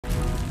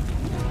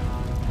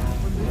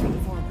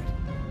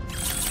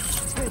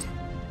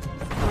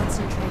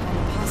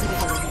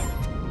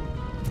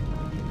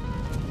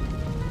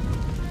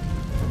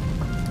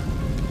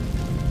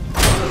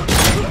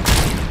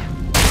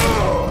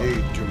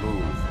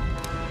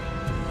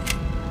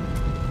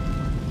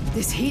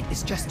This heat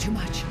is just too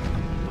much.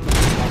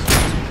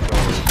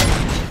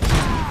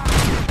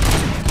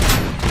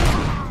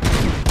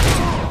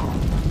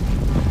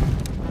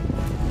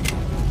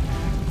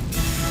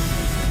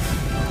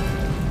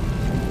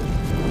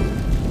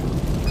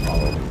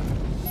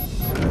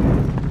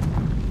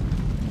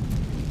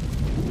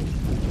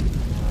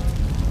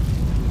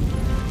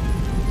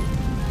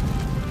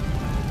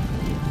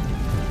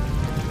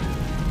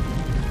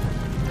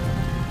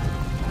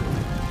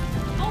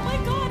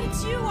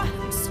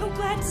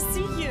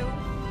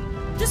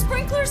 The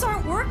sprinklers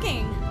aren't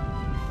working!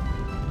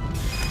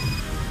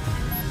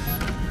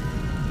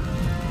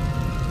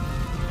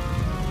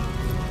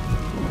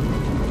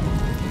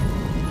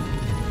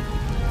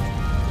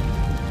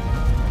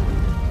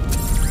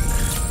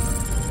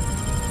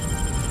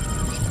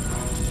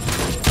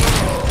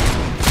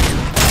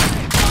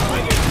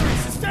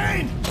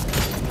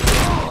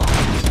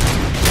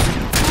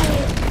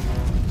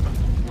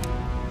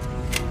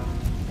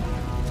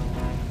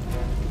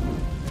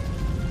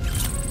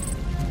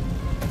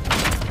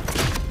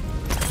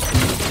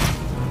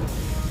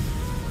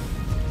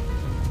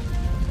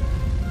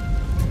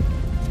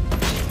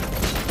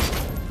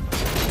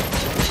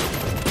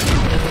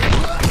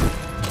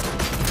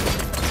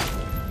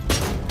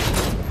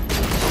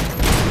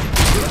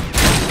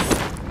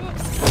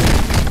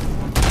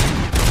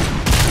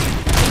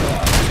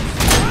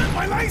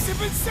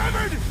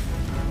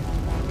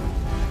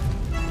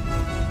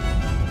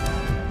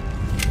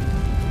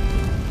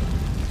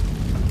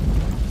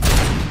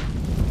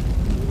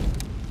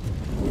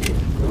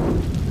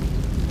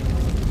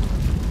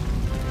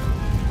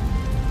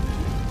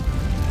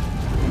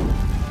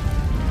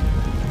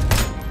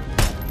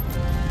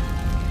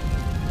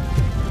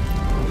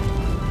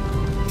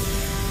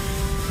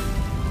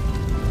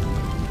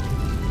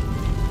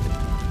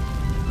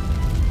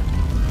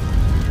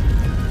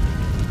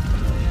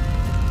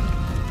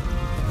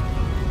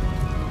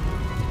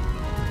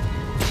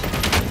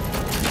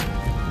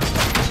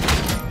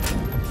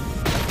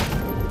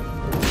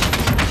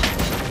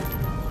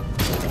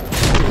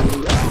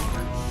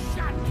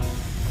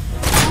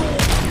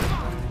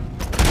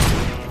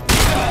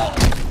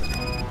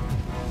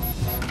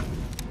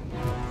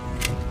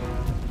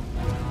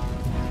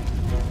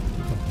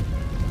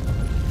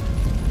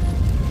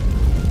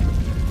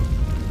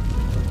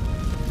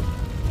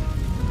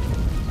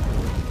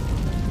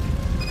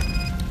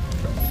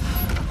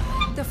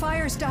 The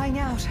fire's dying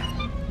out.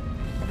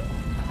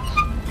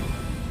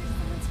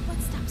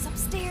 Footsteps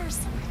upstairs.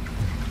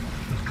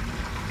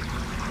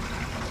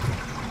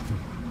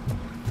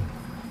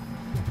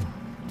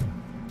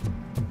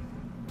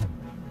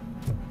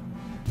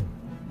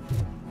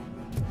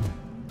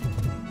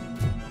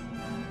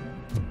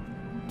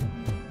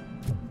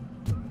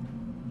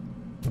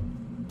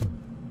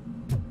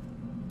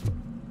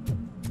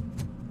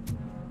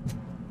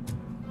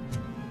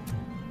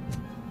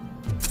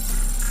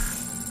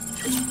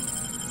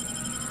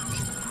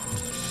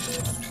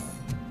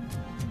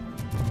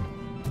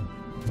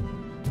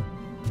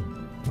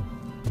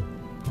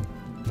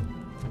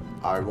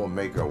 I will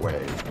make a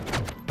way.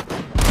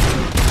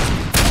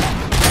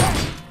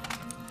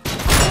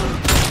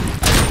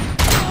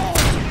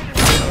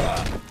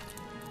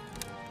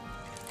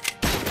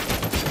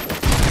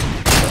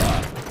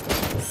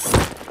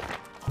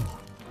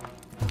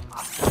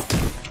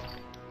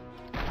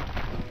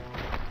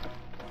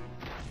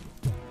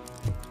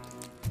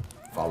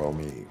 Follow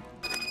me.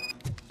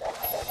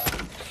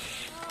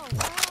 Oh,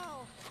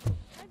 wow.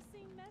 I've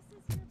seen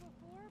messes here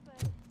before,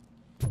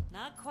 but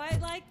not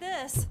quite like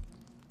this.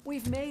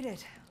 We've made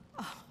it.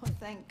 Oh,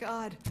 thank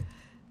God.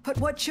 But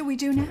what should we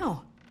do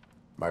now?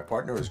 My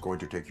partner is going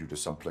to take you to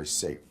someplace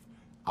safe.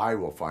 I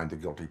will find the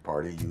guilty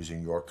party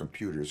using your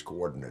computer's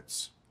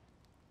coordinates.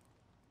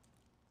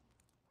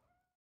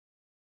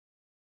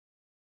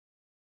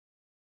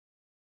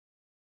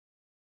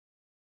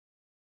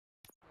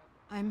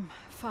 I'm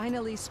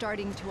finally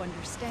starting to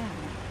understand.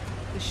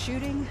 The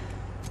shooting,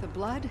 the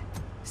blood,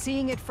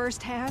 seeing it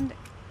firsthand,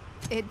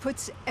 it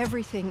puts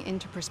everything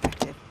into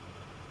perspective.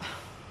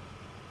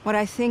 What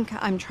I think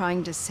I'm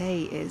trying to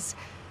say is,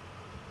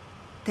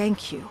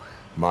 thank you.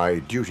 My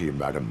duty,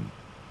 madam.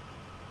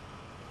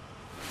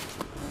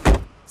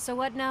 So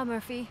what now,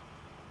 Murphy?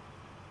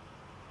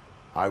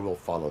 I will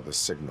follow the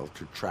signal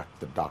to track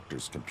the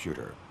doctor's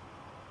computer.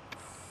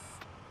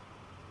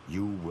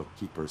 You will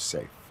keep her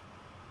safe.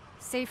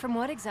 Safe from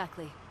what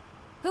exactly?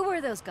 Who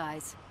were those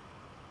guys?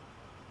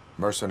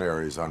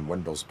 Mercenaries on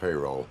Wendell's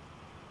payroll.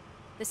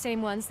 The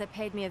same ones that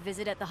paid me a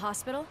visit at the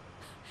hospital?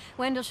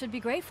 Wendell should be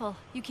grateful.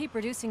 You keep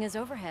reducing his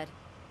overhead.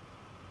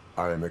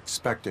 I am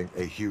expecting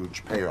a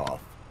huge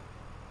payoff.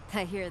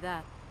 I hear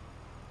that.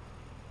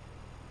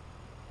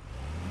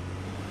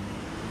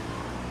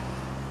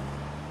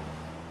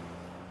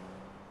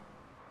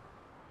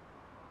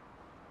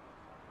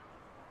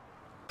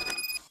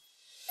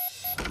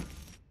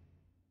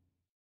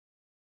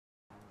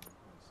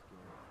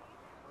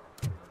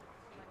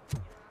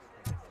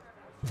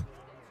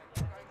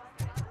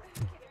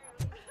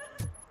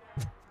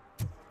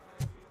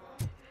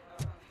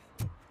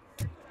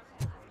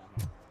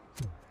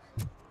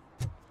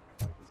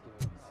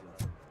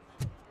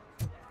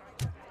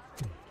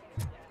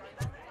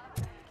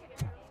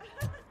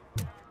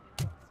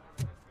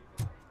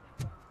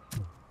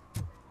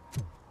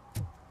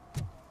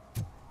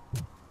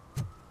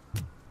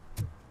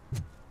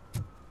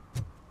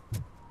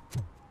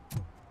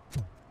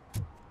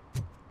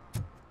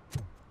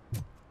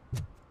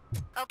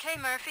 Okay,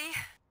 Murphy.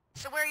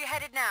 So where are you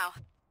headed now?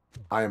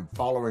 I am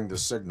following the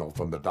signal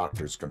from the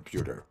doctor's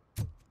computer.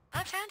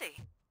 That's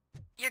handy.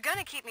 You're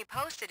gonna keep me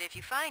posted if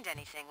you find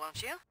anything,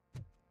 won't you?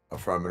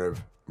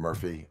 Affirmative.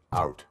 Murphy,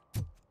 out.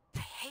 I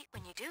hate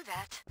when you do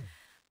that.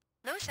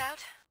 Nose out.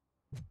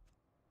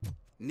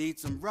 Need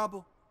some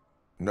rubble?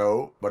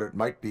 No, but it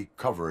might be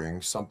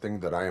covering something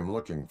that I am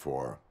looking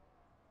for.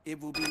 It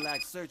will be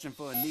like searching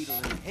for a needle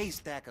in a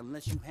haystack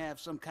unless you have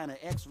some kind of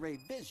X-ray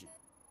vision.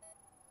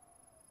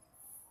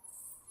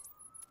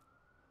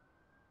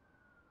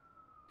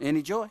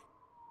 Any joy?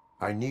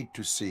 I need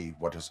to see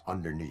what is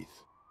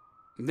underneath.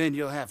 Then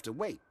you'll have to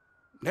wait.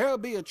 There'll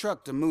be a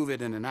truck to move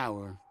it in an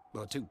hour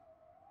or two.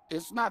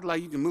 It's not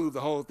like you can move the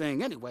whole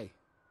thing anyway.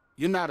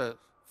 You're not a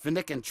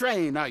finicking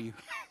train, are you?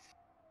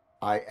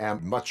 I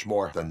am much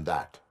more than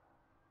that.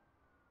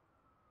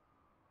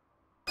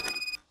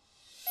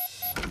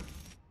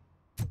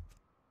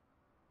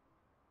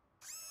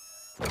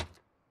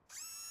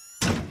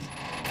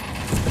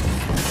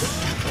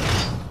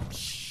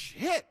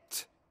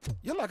 Shit!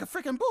 You're like a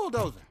freaking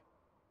bulldozer.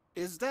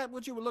 Is that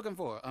what you were looking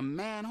for? A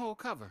manhole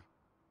cover?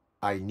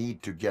 I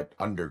need to get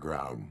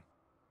underground.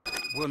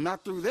 Well,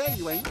 not through there,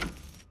 you ain't.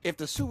 If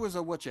the sewers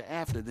are what you're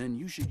after, then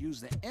you should use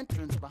the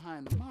entrance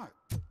behind the mark.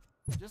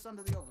 Just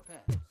under the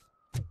overpass.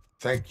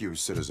 Thank you,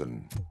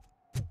 citizen.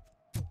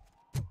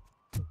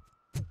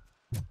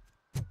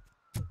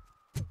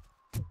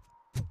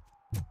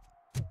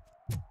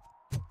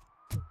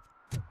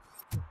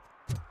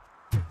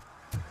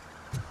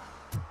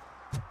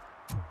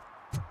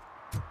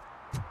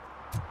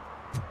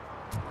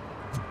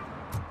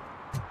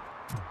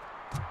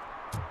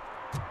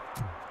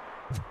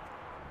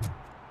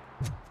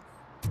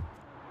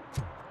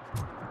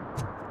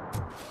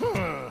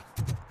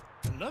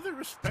 Another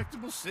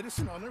respectable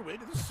citizen on their way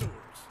to the sewers.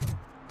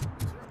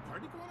 Is there a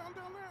party going on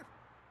down there?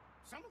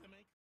 Some of them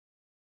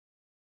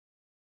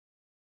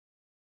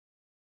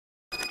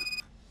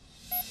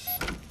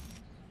ain't.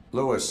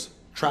 Lewis,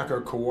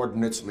 tracker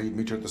coordinates lead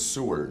me to the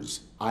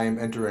sewers. I am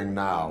entering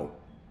now.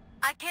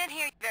 I can't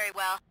hear you very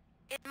well.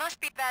 It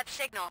must be a bad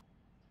signal.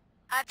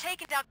 I've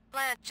taken down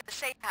Blanche to the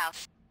safe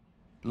house.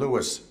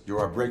 Lewis, you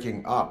are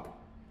breaking up.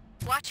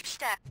 Watch your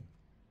step.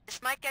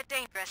 This might get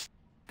dangerous.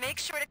 Make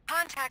sure to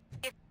contact me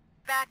if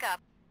back up.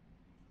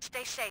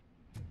 Stay safe.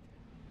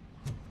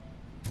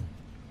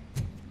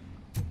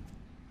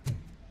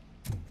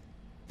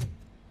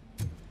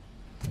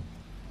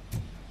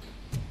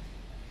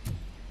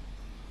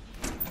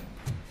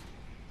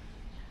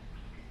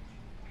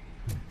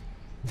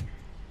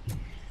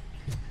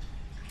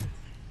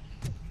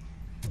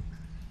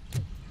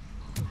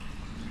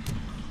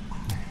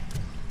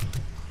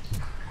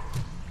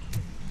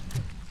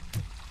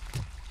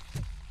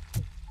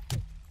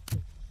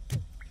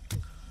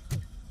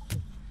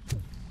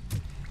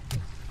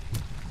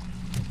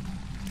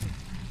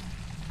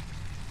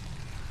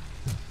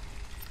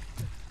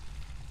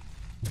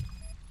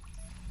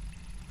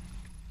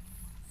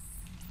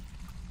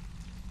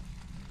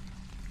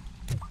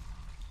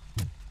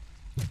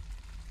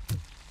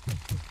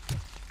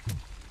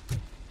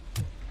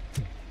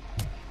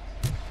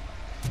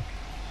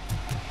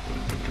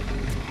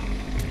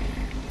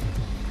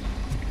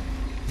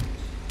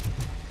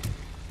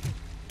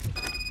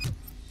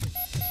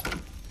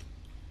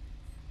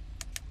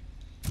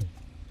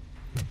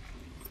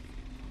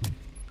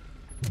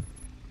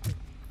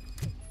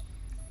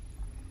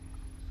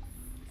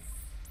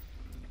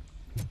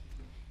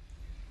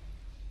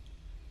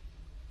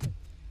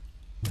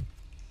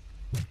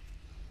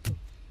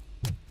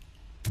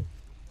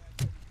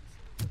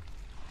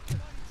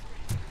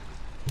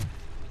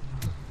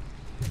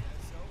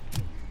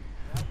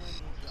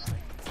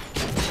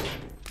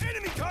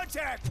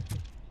 Contact!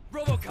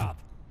 Robocop!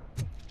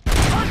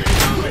 Target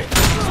moving!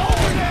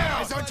 Over now!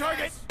 Eyes on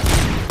target!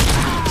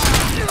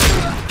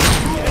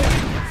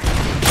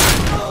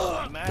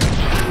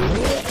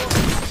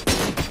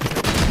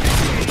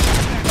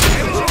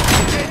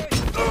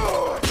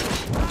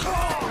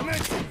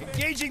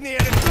 Engaging the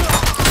enemy!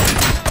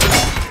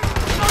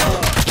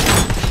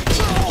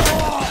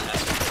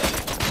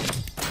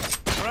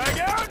 Frag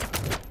out!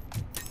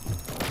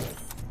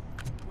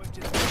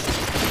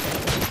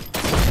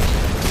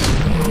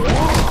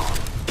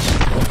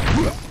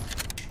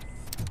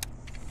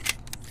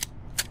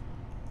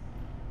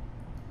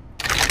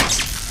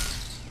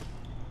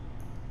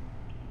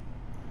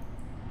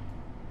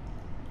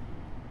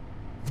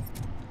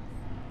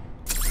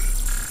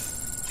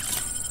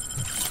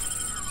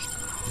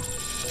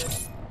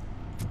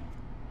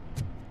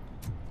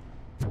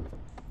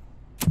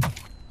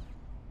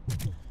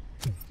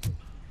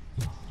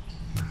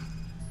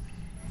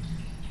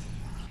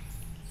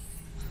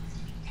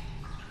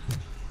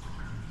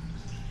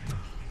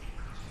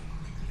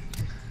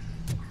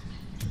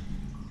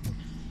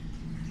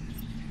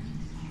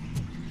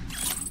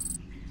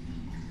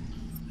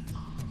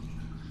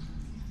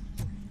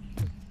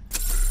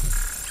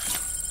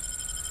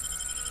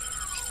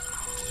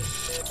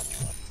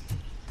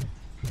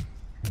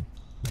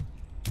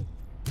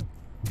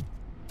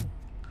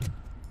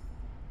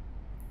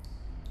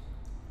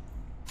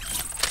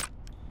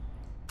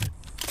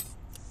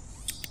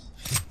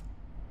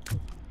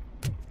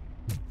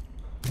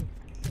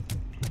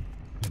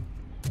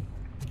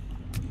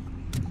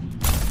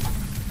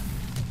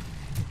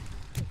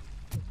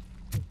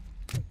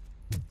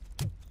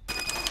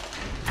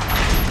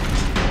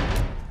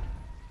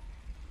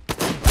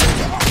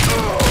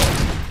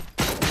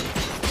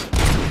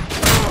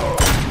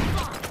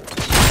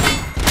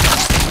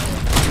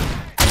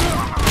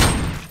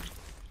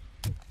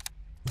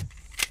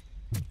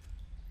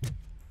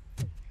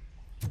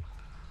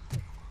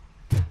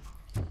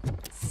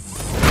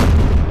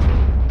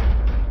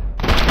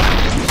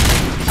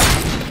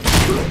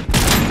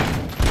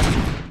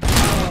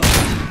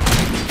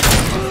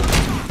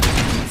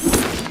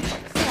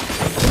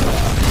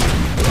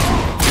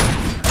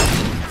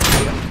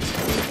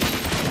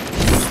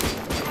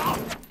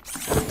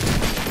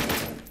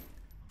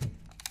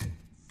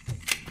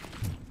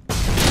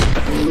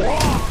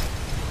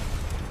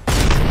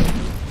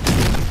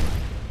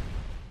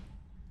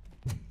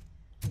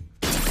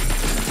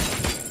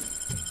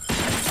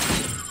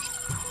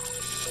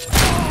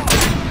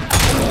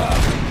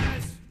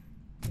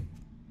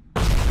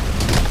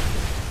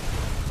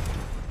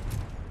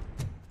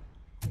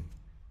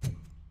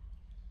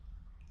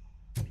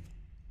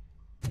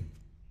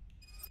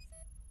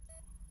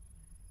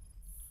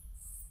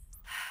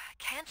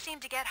 can't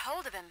seem to get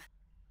hold of him.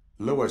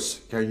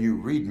 Lewis, can you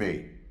read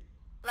me?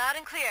 Loud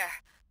and clear.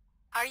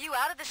 Are you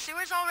out of the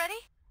sewers already?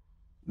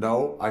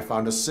 No, I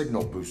found a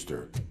signal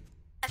booster.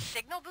 A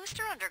signal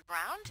booster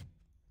underground?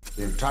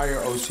 The entire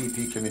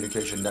OCP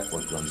communication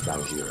network runs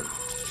down here.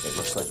 It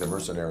looks like the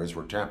mercenaries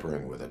were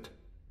tampering with it.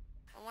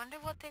 I wonder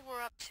what they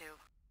were up to.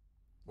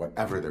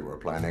 Whatever they were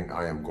planning,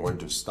 I am going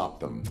to stop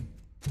them.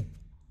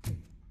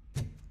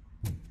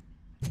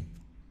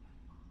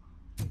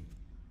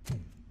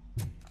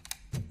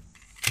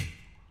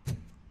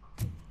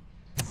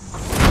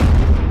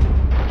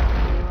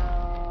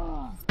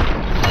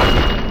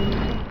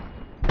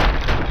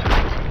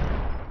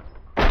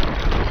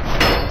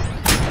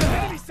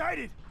 Enemy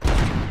sighted!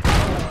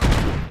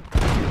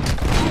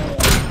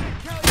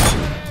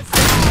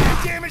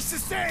 Damage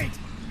sustained!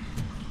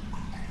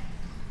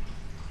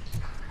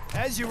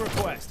 As you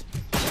request.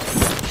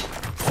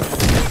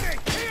 Moving!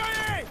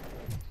 EIA!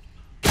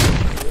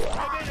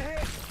 I've been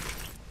hit!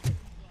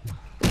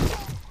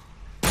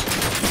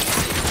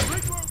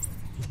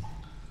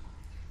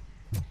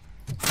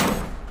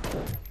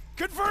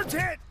 Confirmed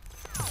hit!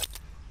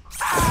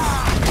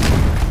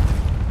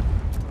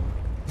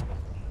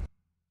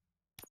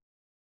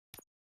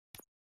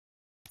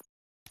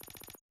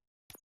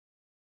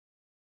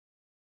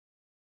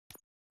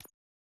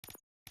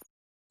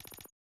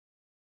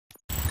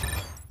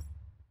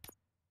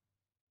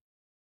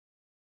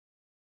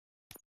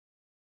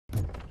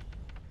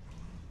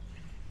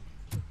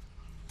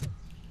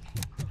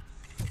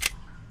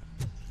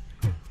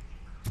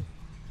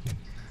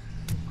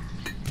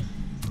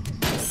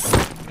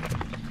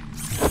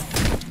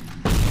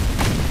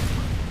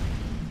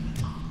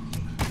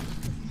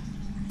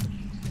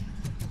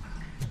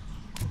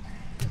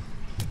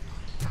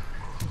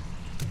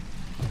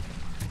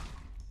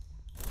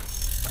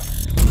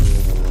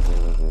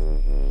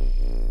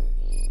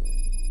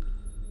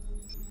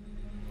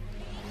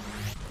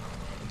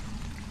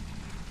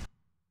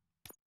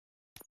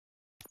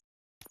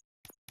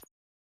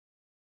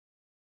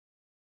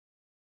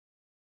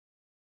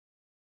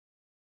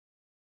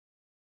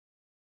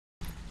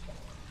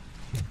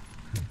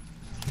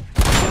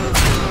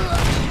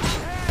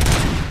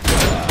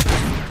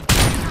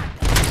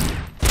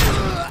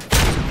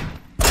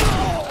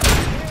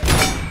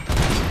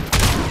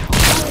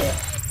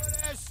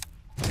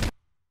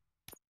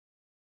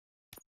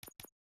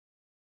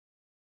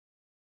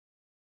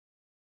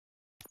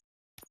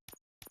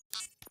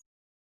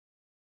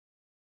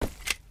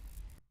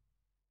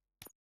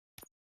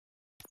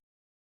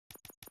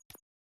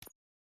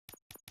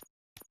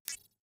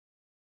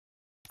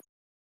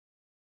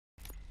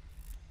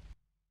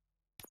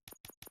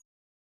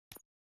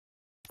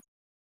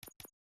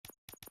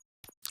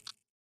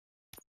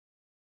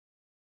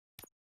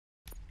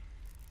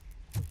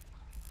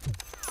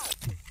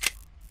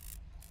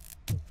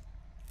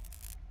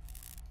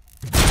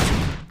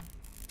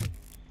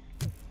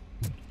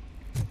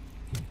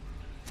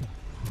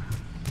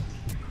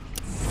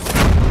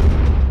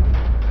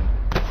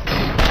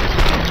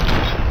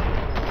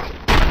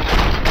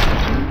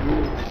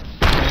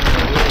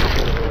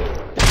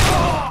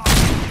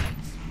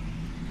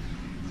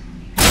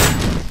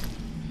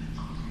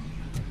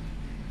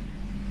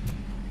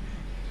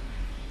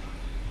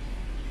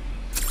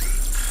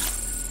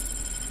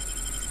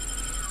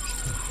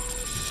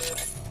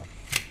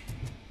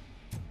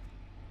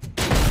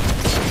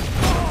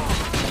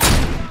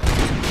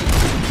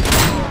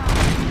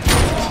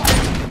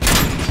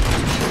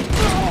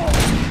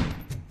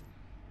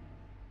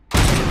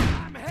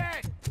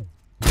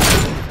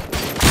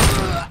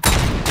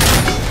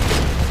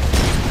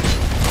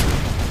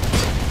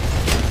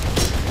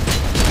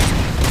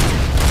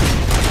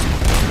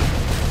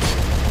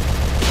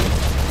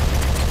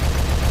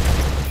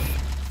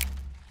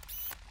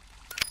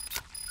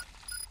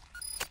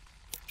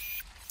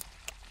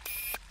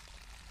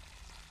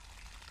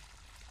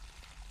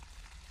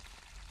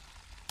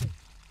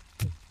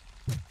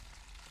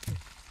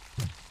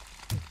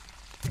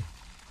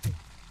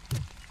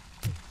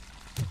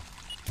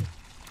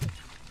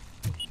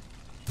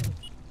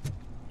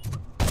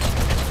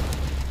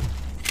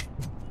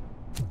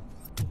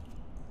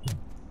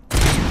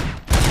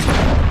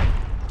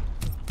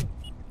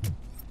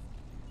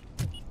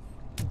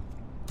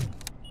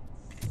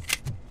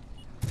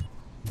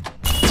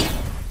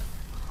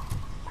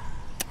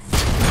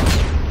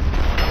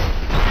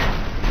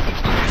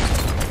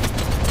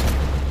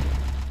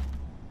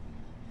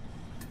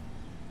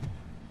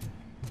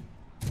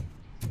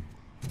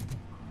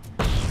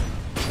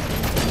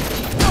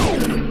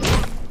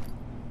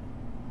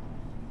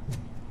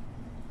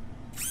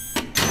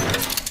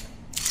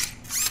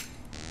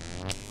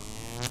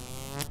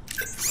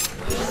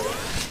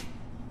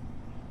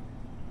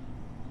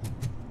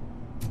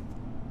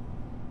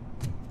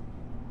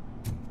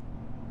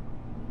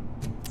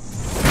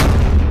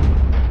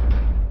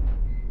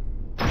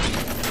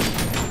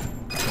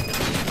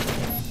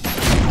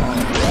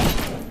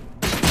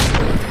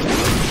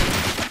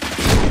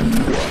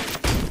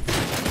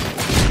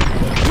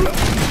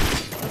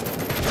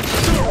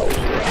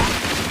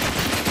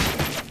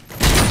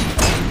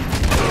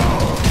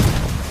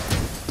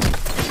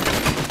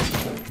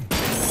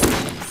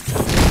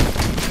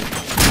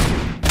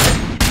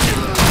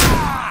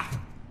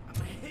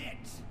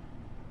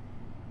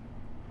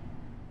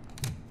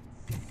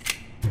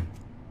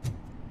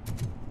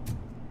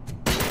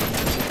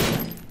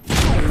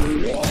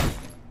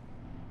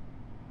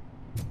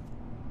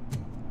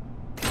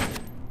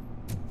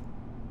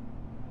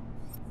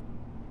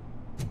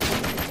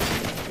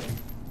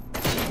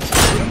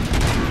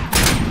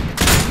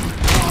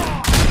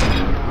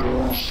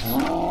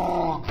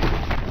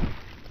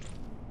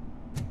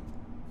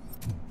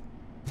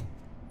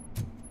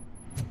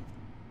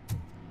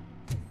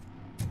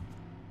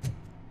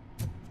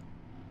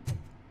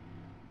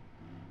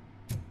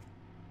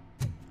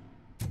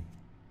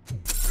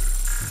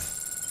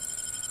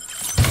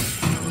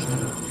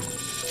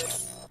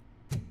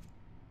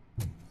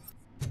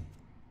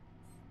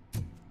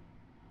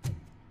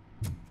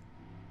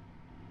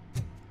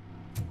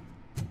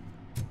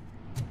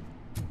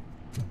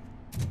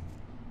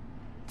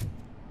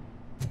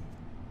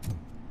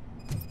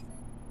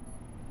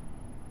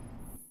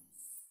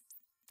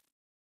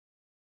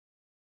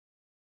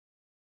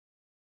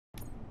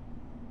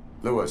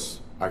 Lewis,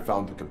 I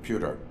found the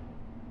computer.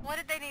 What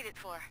did they need it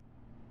for?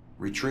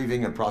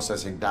 Retrieving and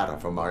processing data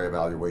from my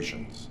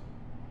evaluations.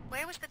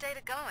 Where was the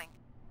data going?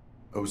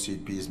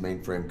 OCP's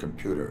mainframe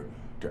computer.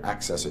 To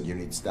access it, you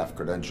need staff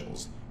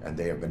credentials, and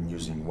they have been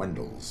using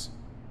Wendell's.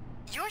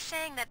 You're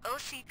saying that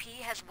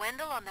OCP has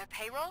Wendell on their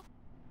payroll?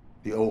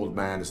 The old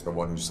man is the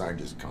one who signed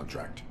his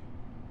contract.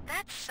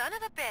 That son of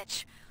a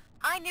bitch.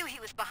 I knew he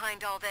was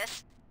behind all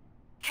this.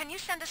 Can you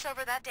send us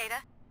over that data?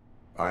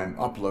 I'm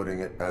uploading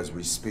it as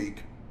we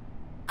speak.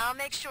 I'll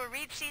make sure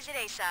Reed sees it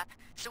ASAP,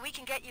 so we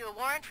can get you a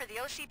warrant for the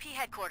OCP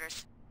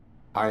headquarters.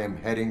 I am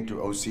heading to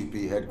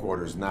OCP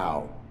headquarters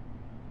now.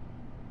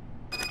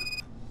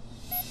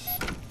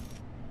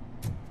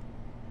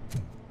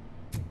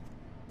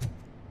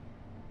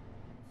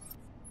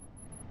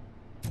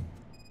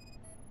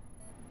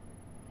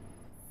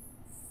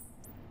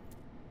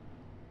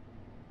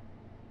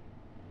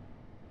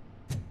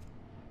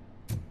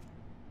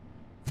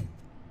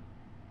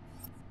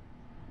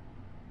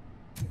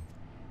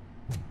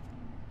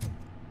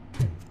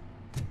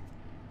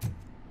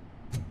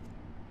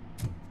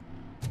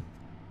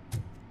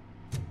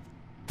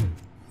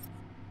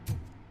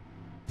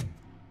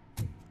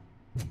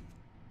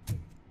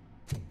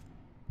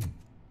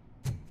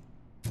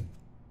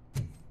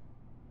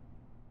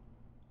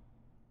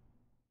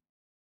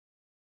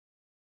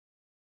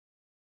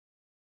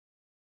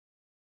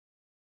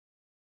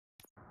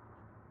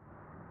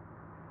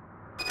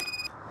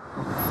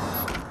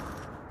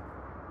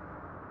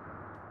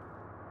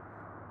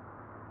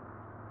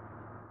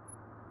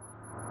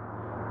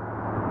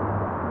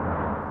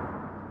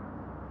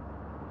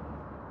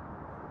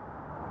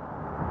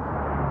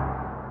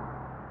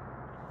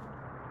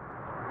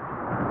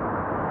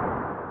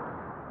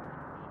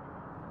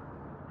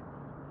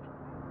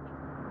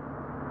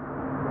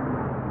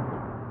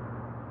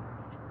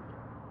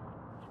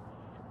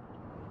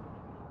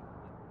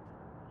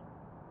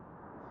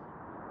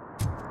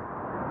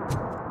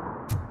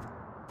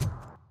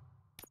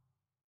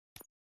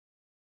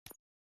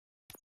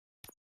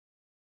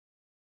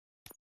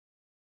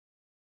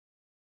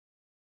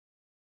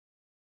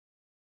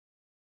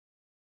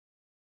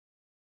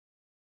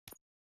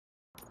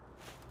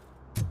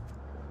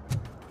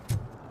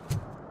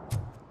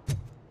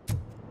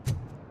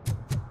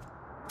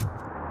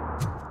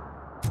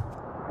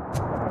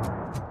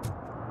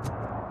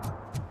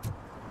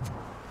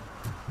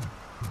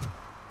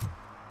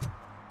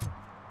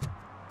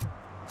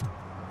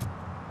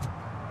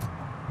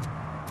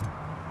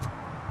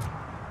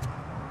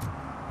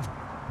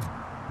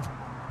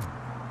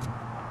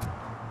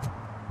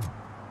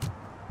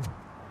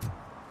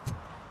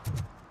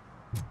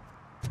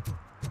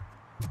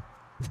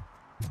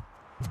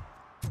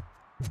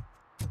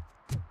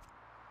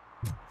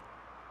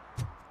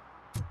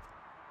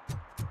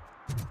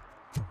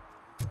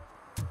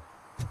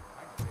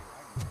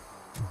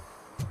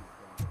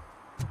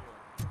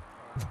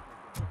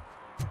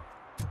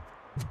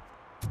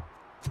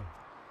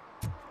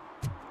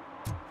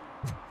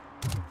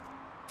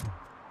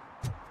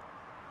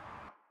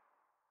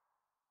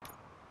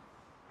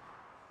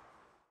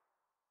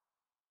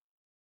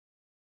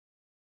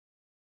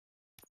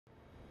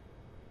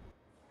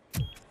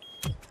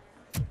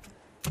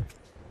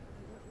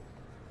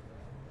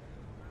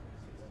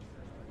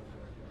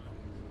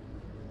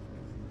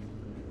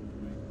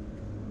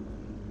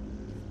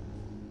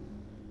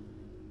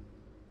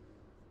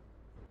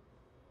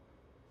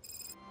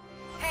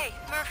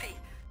 Murphy,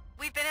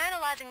 we've been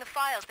analyzing the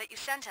files that you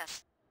sent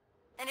us.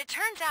 And it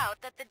turns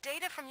out that the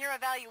data from your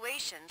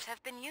evaluations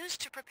have been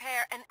used to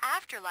prepare an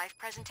afterlife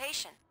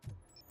presentation.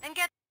 And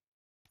get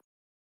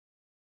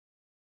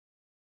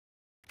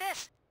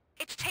this,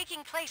 it's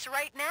taking place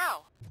right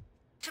now.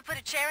 To put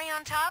a cherry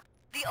on top,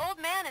 the old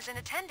man is in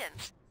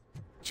attendance.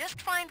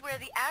 Just find where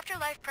the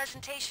afterlife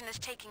presentation is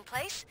taking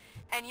place,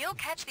 and you'll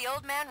catch the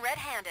old man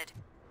red-handed.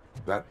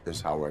 That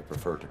is how I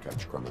prefer to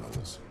catch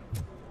criminals.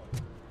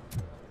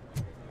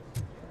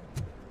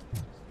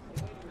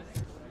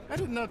 I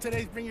didn't know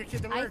today's Bring Your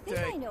Kid to Work I day.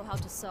 think I know how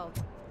to sew.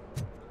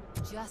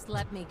 Just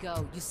let me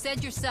go. You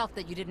said yourself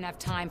that you didn't have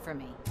time for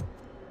me.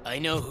 I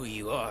know who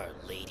you are,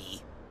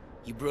 lady.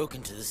 You broke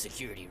into the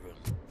security room.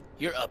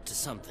 You're up to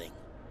something.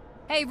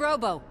 Hey,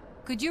 Robo,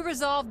 could you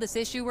resolve this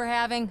issue we're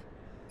having?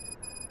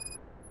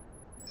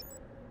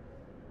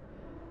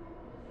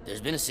 There's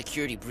been a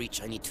security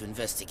breach I need to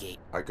investigate.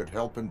 I could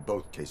help in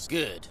both cases.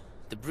 Good.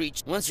 The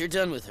breach. Once you're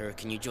done with her,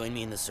 can you join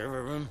me in the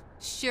server room?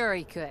 Sure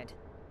he could.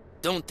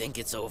 Don't think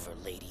it's over,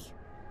 lady.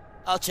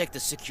 I'll check the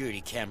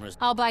security cameras.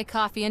 I'll buy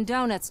coffee and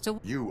donuts to...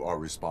 You are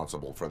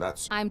responsible for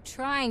that. I'm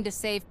trying to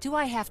save... Do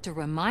I have to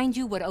remind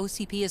you what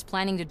OCP is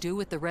planning to do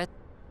with the rest?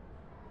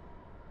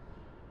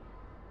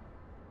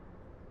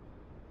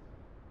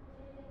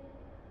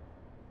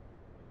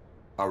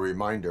 A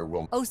reminder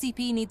will...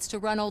 OCP needs to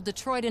run old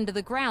Detroit into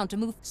the ground to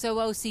move... So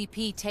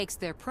OCP takes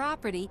their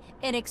property.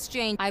 In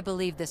exchange, I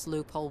believe this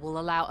loophole will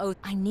allow...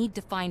 I need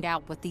to find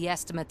out what the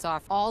estimates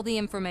are. All the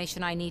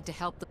information I need to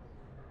help the...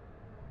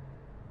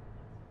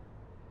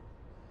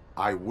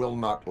 I will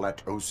not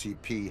let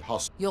OCP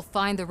hustle. You'll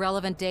find the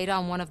relevant data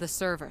on one of the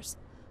servers.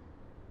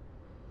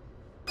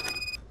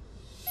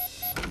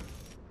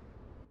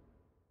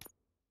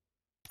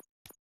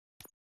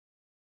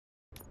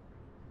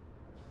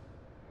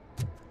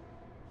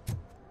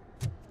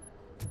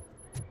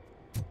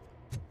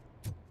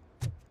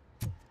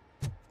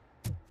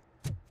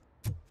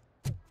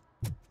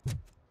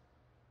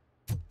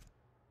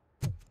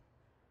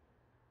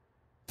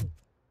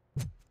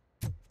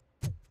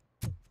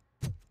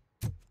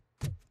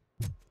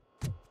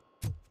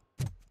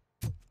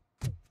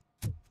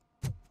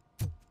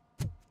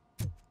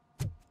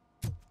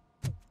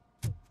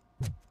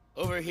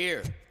 Over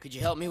here. Could you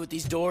help me with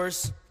these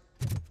doors?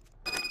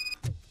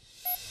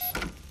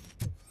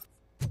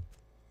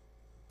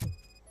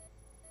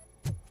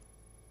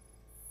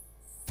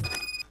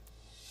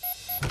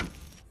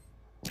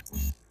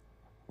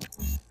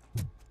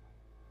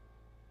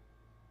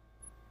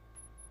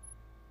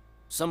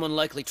 Someone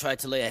likely tried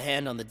to lay a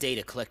hand on the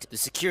data collected. The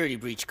security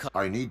breach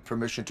I need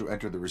permission to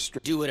enter the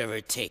restrict. Do whatever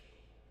it takes.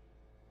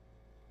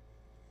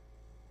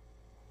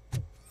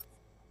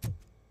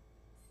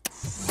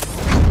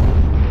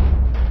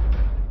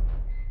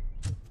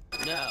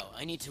 Now,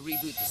 I need to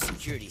reboot the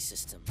security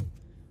system.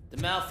 The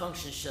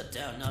malfunction shut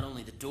down not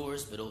only the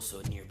doors, but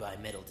also a nearby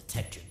metal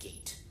detector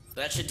gate.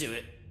 That should do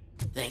it.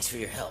 Thanks for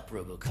your help,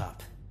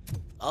 Robocop.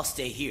 I'll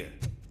stay here.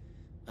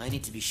 I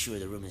need to be sure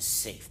the room is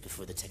safe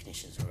before the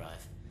technicians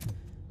arrive.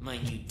 My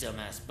new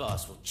dumbass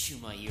boss will chew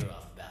my ear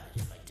off about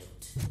it if I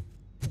don't.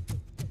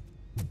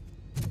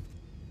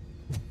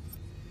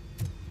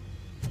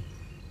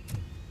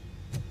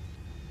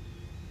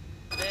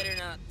 Better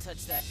not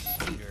touch that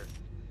computer.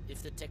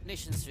 If the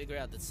technicians figure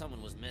out that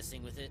someone was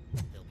messing with it,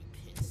 they'll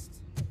be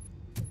pissed.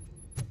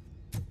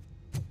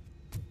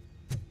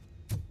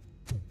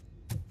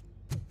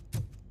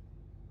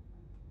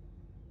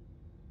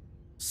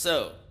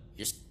 So,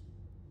 you're...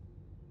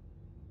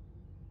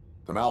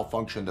 The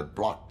malfunction that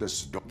blocked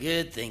this door.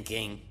 Good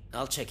thinking.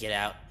 I'll check it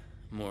out.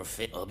 More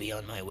fit. I'll be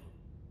on my way.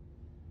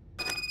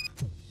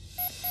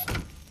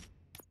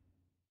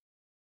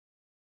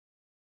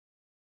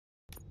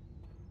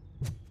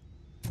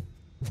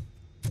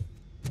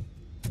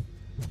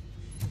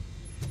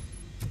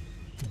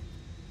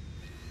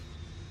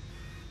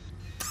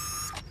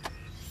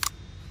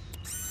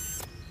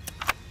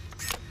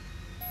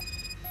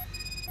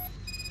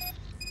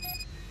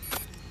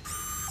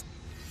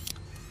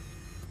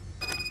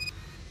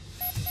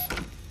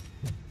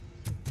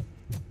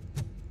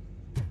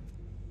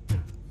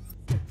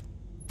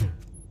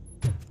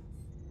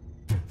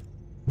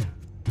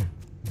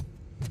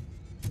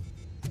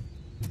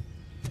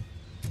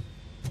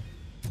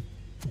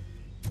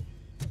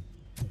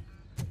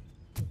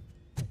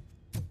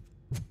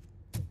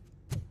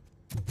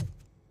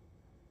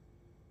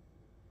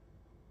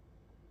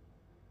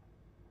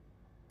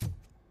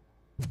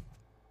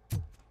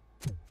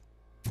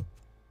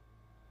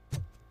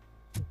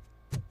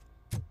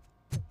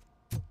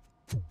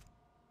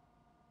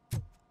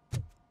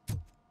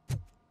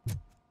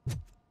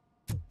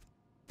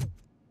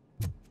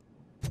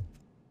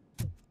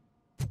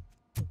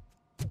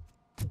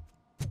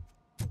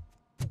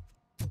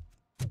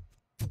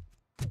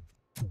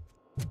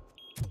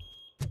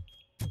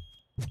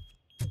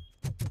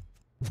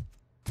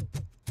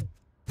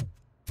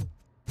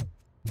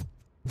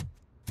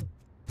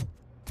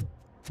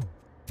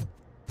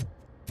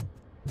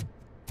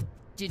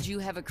 Did you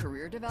have a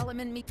career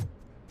development meeting?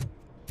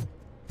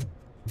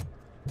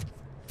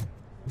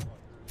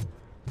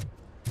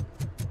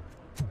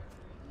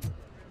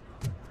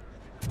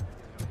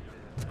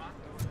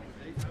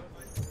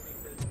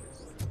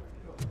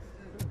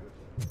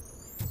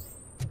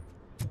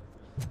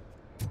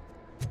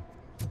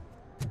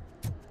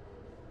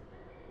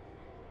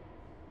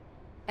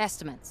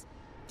 Estimates.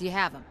 Do you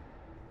have them?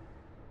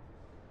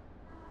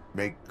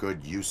 Make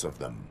good use of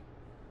them.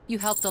 You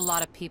helped a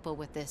lot of people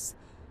with this,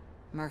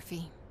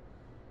 Murphy.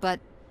 But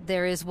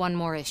there is one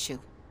more issue.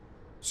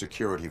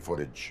 Security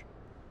footage.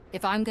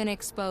 If I'm gonna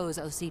expose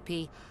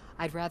OCP,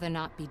 I'd rather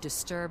not be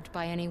disturbed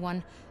by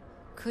anyone.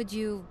 Could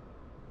you...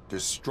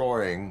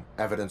 Destroying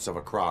evidence of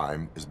a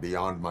crime is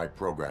beyond my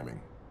programming.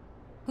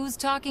 Who's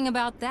talking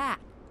about that?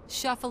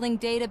 Shuffling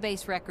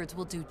database records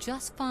will do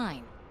just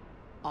fine.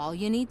 All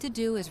you need to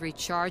do is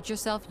recharge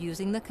yourself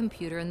using the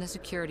computer in the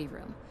security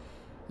room.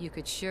 You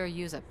could sure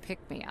use a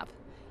pick-me-up.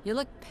 You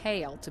look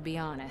pale, to be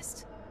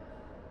honest.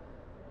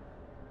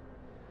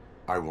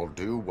 I will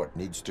do what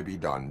needs to be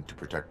done to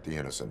protect the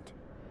innocent.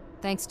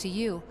 Thanks to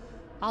you,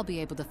 I'll be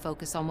able to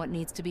focus on what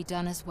needs to be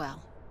done as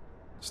well.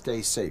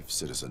 Stay safe,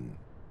 citizen.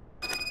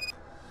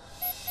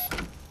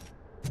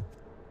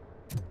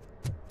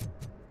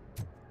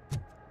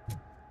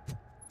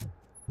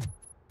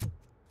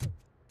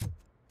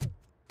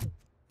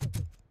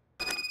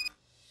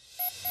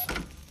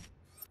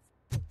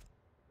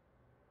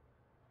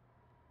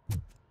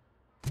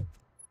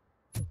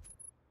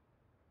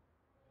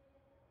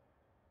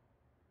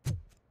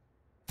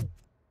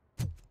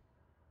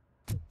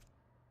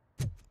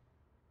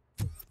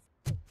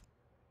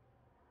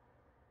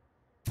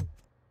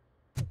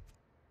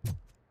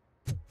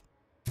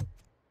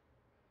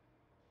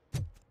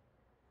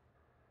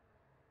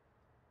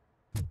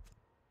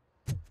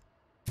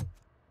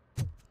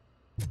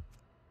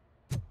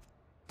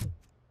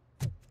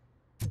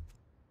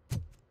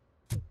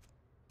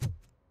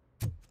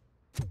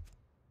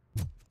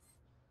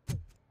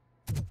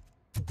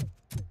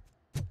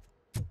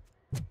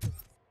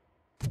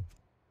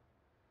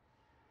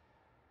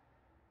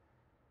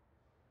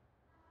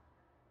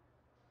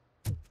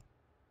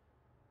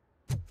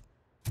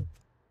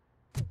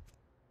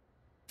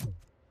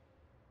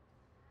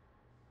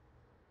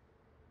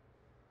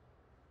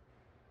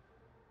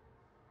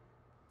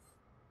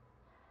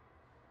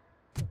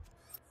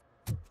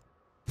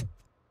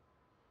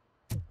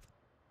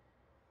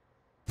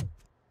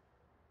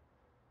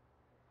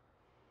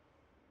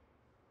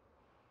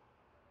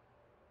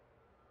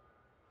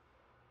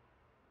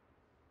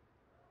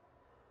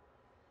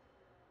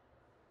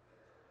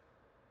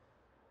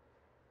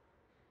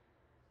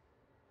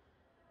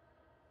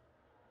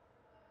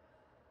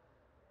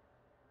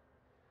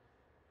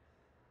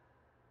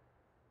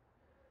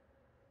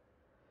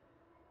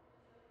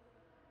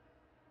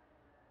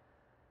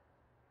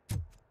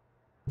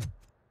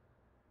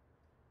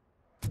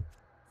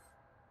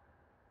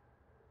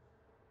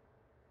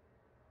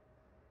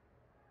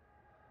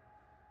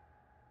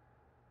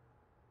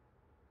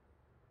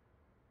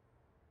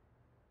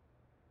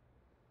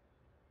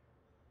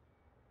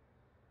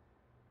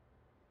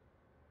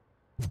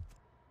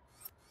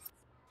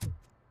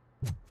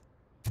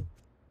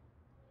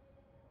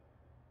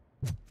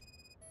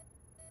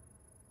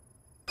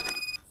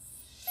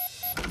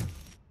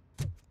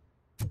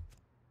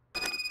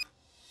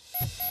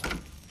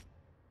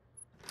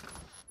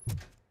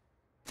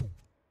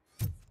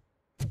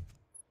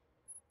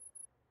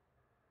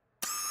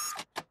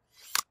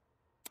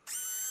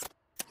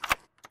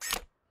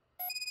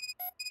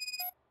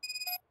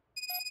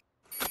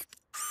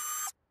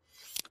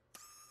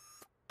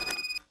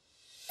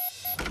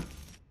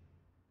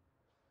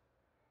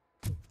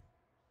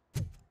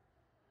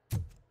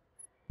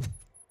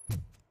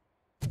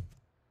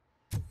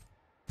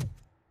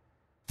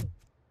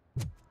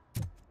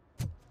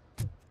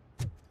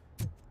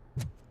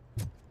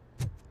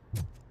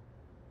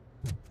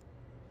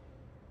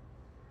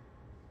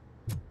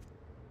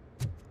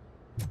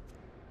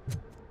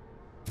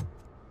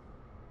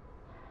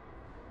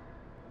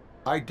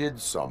 I did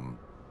some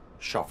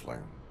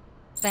shuffling.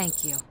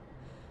 Thank you.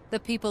 The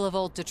people of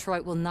old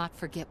Detroit will not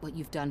forget what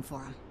you've done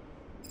for them.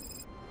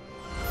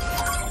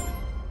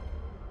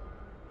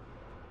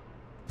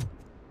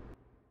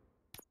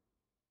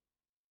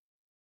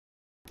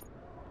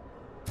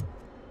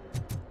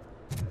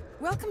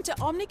 Welcome to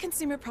Omni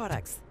Consumer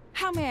Products.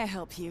 How may I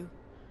help you?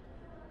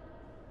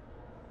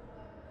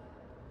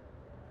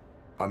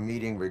 A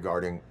meeting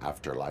regarding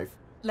afterlife.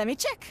 Let me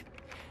check.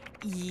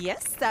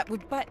 Yes, that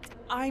would, but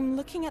I'm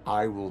looking at...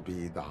 I will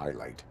be the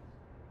highlight.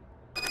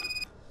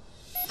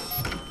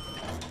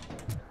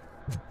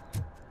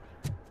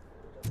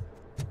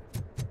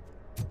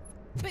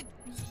 But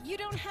you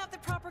don't have the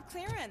proper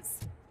clearance.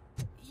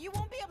 You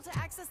won't be able to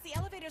access the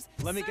elevators.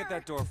 Let me get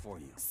that door for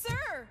you.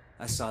 Sir!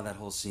 I saw that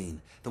whole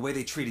scene. The way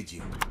they treated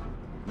you.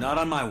 Not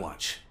on my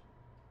watch.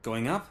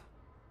 Going up?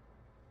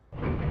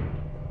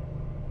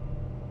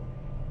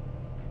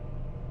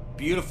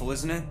 Beautiful,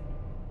 isn't it?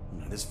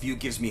 This view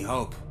gives me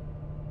hope.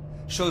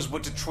 Shows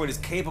what Detroit is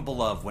capable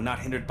of when not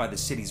hindered by the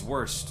city's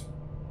worst.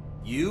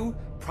 You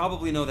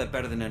probably know that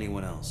better than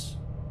anyone else.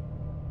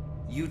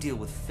 You deal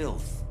with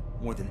filth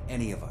more than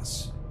any of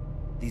us.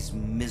 These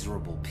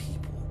miserable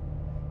people,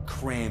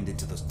 crammed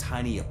into those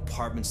tiny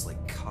apartments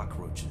like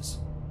cockroaches.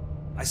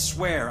 I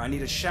swear I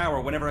need a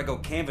shower whenever I go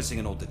canvassing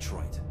in old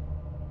Detroit.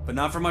 But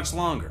not for much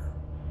longer.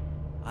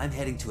 I'm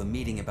heading to a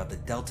meeting about the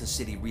Delta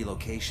City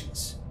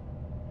relocations,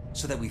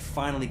 so that we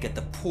finally get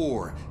the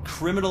poor,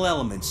 criminal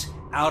elements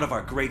out of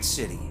our great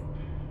city.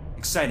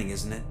 Exciting,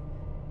 isn't it?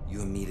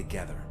 You and me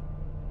together.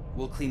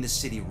 We'll clean the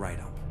city right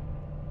up.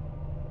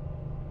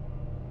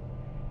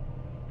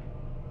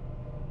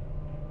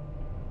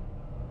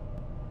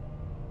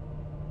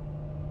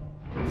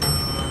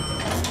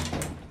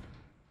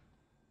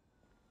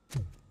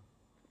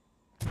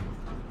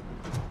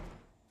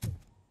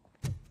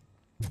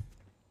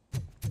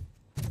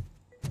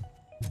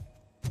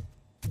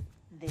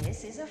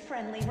 This is a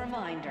friendly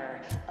reminder.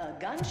 A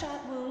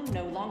gunshot wound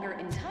no longer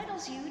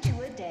entitles you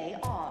to a day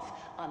off,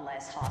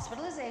 unless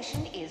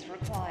hospitalization is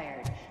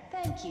required.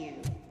 Thank you.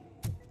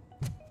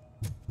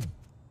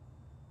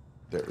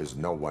 There is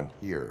no one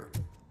here.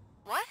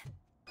 What?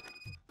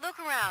 Look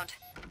around.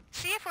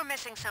 See if we're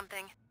missing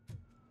something.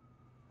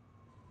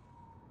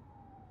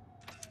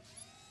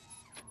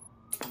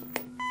 Do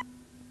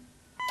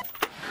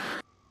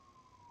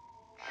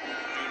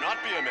not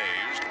be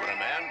amazed when a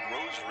man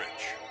grows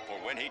rich, for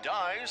when he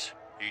dies,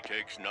 he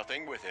takes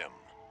nothing with him.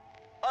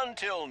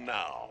 Until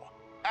now.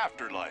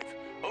 Afterlife,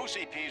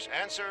 OCP's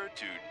answer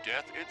to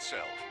death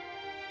itself.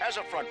 As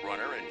a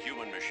frontrunner in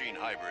human-machine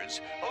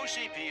hybrids,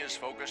 OCP is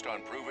focused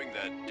on proving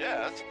that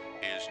death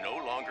is no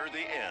longer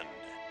the end.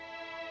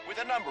 With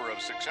a number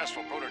of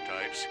successful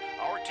prototypes,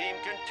 our team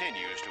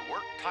continues to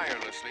work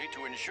tirelessly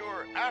to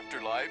ensure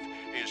Afterlife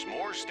is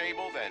more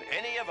stable than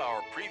any of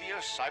our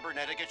previous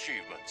cybernetic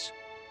achievements.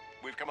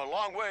 We've come a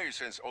long way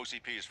since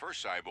OCP's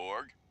first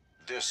cyborg.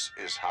 This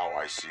is how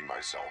I see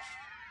myself.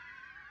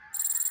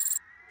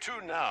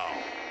 To now.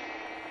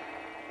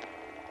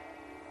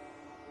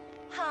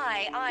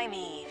 Hi, I'm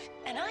Eve,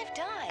 and I've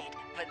died,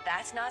 but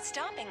that's not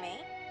stopping me.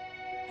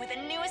 With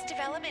the newest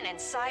development in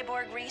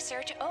cyborg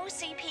research,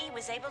 OCP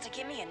was able to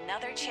give me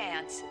another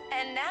chance.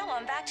 And now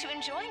I'm back to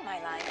enjoying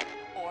my life.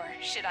 Or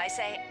should I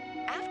say,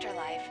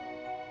 afterlife.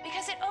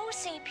 Because at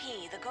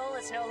OCP, the goal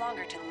is no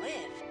longer to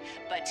live,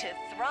 but to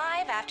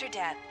thrive after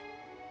death.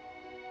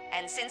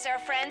 And since our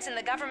friends in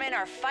the government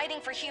are fighting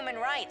for human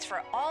rights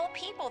for all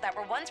people that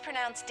were once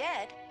pronounced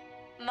dead,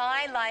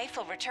 my life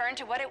will return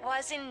to what it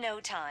was in no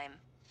time.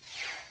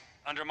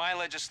 Under my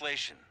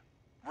legislation,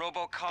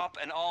 Robocop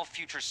and all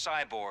future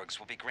cyborgs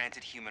will be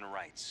granted human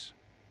rights.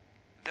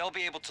 They'll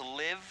be able to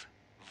live,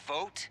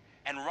 vote,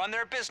 and run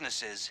their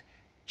businesses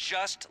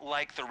just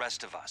like the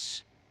rest of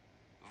us.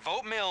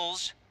 Vote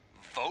Mills,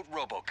 vote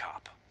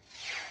Robocop.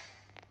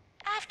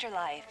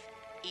 Afterlife.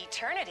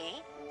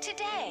 Eternity.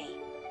 Today.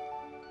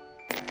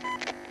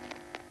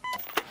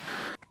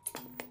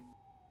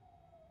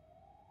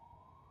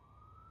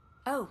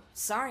 Oh,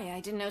 sorry, I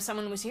didn't know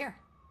someone was here.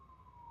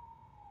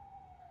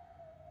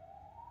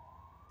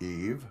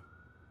 Eve,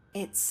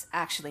 It's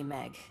actually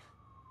Meg.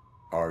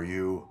 are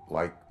you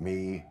like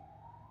me?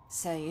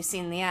 So you've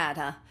seen the ad,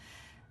 huh?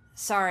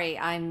 Sorry,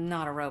 I'm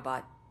not a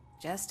robot.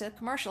 Just a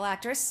commercial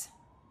actress.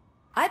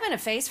 I've been a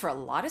face for a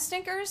lot of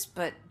stinkers,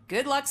 but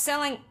good luck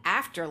selling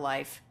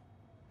Afterlife.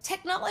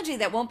 Technology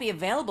that won't be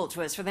available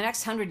to us for the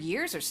next 100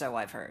 years or so,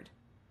 I've heard.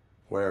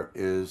 Where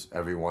is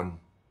everyone?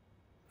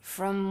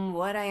 From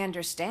what I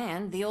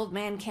understand, the old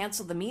man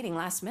canceled the meeting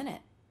last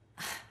minute.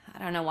 I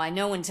don't know why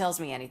no one tells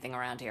me anything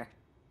around here.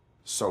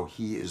 So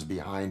he is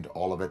behind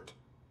all of it?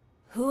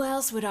 Who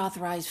else would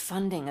authorize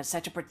funding of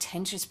such a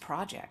pretentious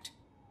project?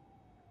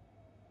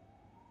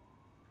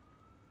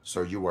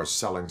 So you are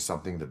selling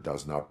something that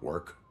does not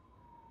work?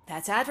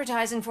 That's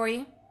advertising for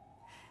you.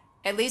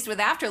 At least with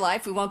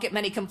Afterlife, we won't get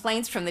many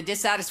complaints from the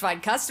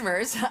dissatisfied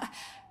customers.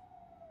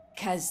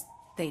 'Cause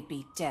they'd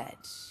be dead,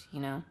 you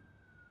know?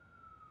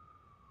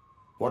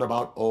 What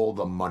about all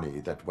the money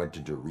that went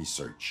into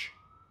research?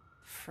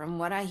 From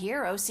what I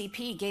hear,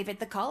 OCP gave it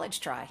the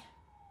college try.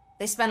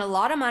 They spent a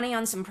lot of money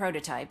on some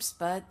prototypes,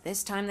 but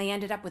this time they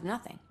ended up with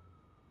nothing.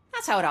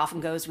 That's how it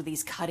often goes with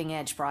these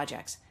cutting-edge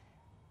projects.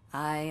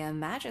 I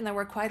imagine there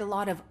were quite a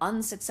lot of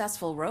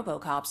unsuccessful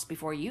Robocops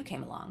before you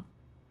came along.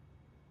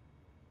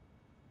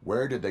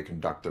 Where did they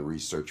conduct the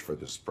research for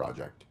this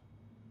project?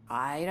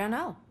 I don't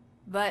know,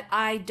 but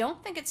I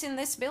don't think it's in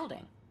this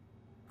building.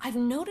 I've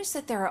noticed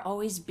that there are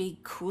always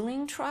big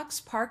cooling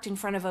trucks parked in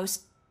front of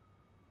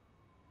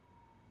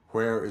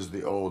Where is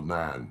the old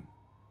man?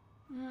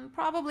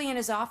 Probably in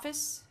his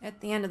office, at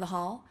the end of the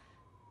hall.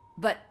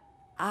 But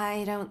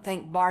I don't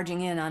think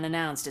barging in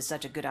unannounced is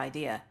such a good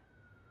idea.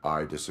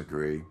 I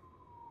disagree.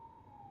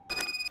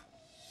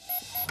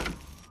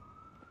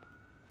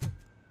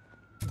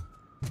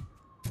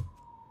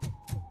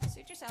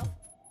 Suit yourself.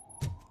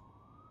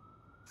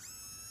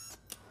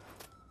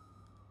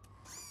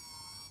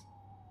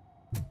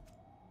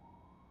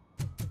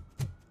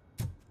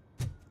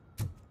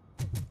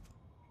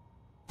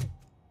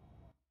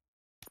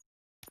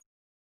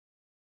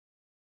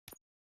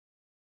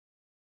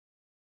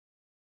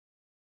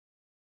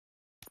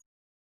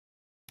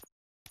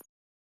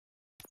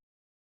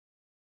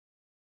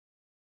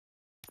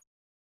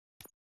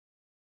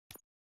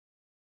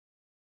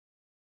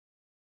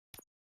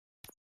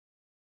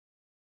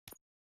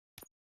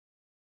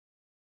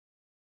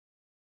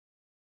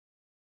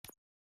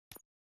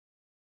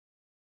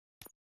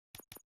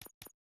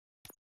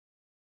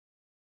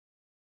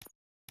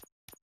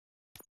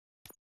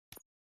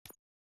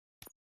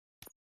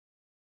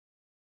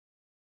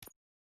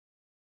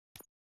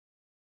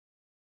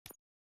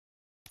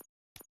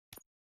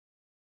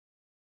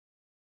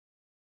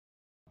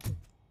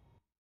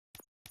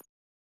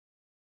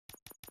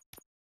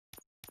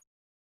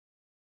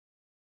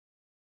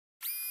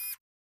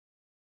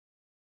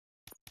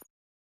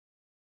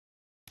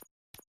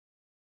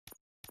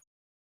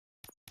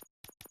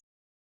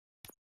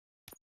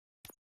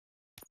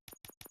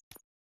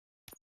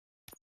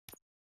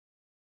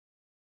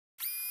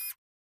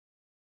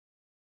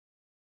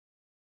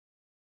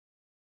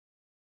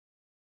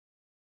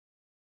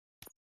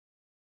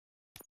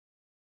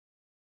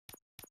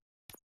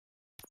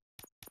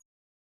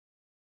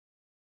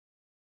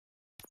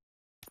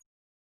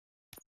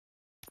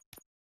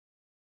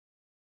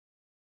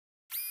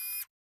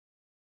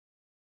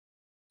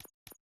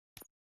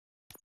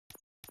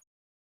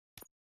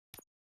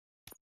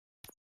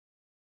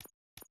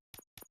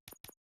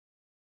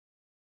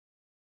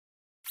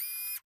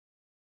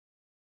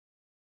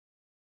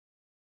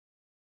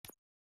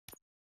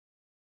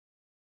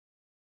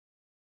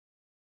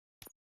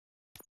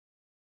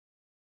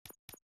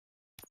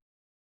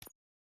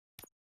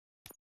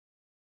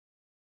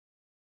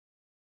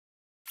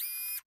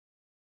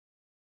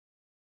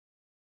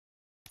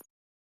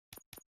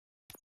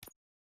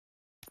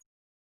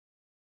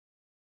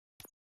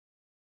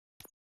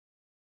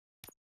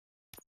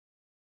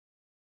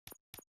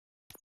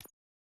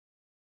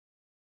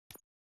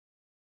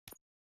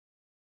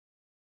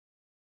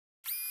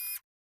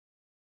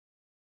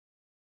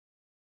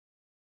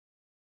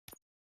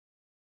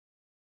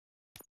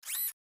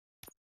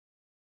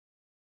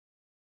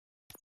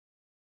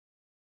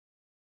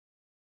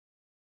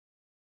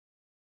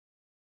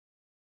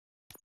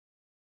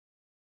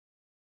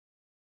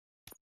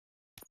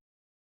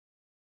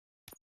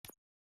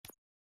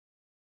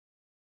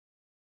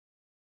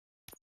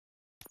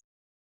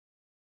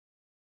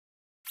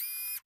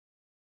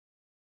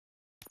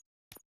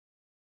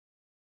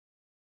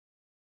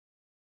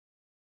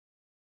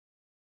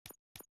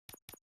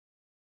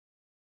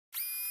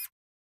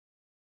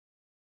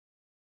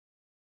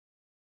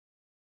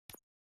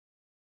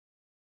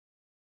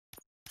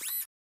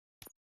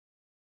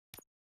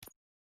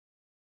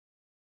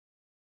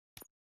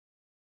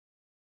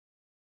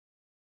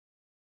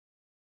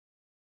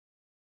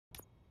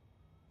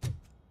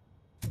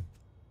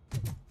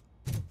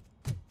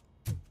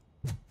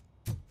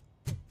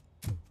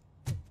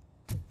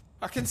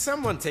 Can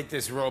someone take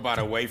this robot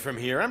away from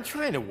here? I'm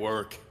trying to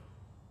work.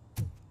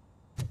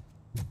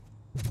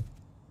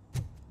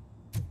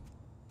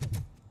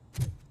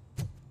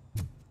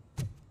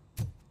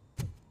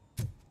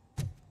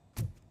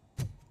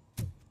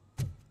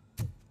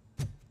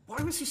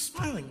 Why was he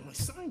smiling when I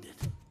signed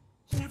it?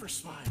 He never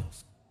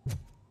smiles.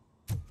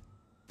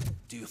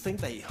 Do you think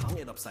they hung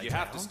it upside down? You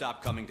have to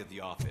stop coming to the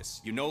office.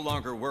 You no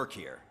longer work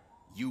here.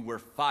 You were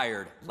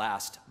fired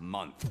last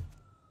month.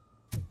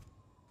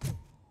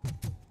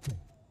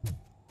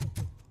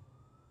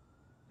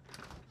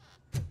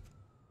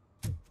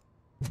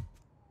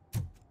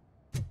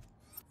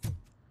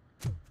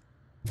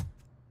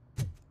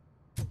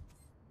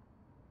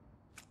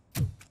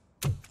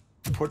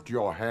 Put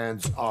your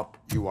hands up.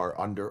 You are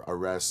under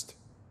arrest.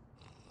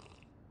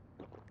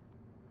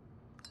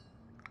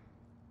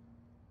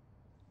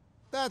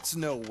 That's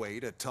no way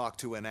to talk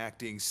to an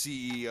acting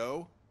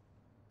CEO.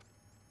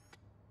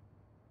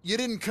 You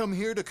didn't come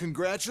here to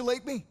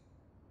congratulate me?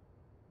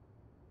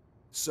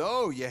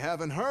 So, you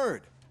haven't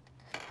heard.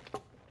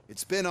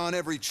 It's been on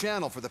every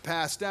channel for the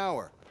past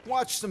hour.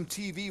 Watch some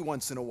TV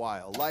once in a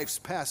while. Life's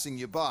passing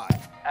you by.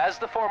 As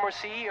the former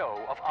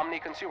CEO of Omni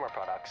Consumer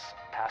Products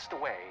passed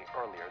away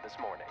earlier this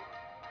morning,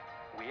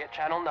 we at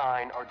Channel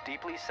 9 are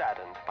deeply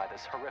saddened by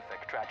this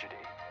horrific tragedy.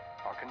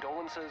 Our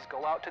condolences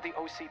go out to the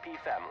OCP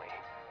family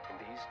in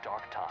these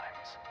dark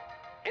times.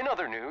 In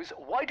other news,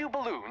 why do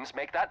balloons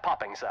make that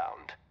popping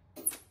sound?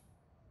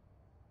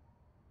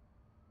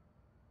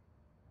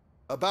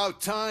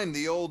 About time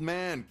the old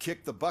man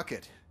kicked the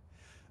bucket.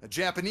 A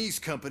Japanese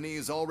company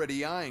is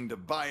already eyeing to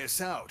buy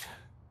us out.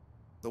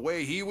 The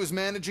way he was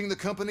managing the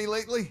company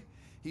lately,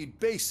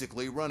 he'd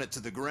basically run it to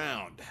the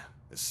ground,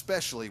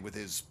 especially with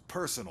his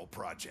personal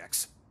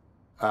projects.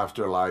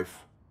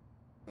 Afterlife.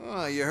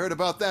 Oh, you heard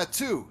about that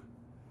too.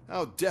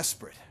 How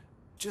desperate.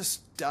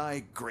 Just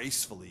die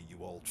gracefully, you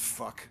old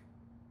fuck.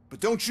 But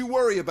don't you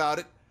worry about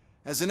it.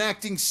 As an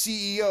acting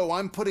CEO,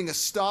 I'm putting a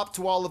stop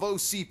to all of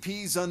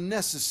OCP's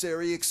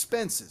unnecessary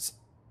expenses.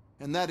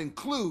 And that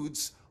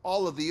includes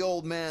all of the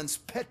old man's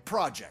pet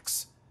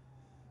projects.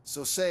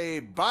 So say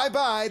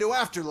bye-bye to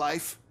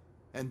Afterlife,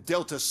 and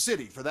Delta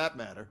City for that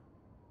matter.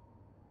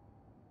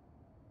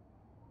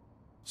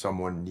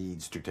 Someone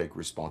needs to take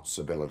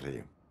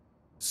responsibility.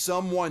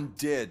 Someone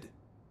did.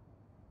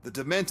 The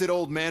demented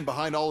old man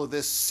behind all of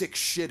this sick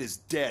shit is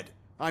dead.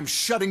 I'm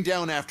shutting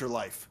down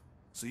Afterlife,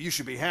 so you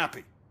should be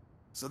happy.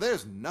 So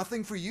there's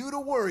nothing for you to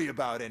worry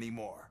about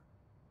anymore.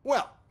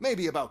 Well,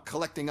 maybe about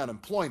collecting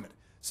unemployment,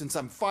 since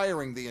I'm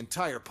firing the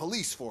entire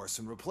police force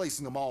and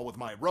replacing them all with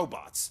my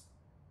robots.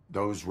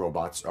 Those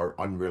robots are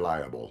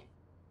unreliable.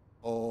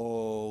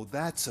 Oh,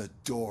 that's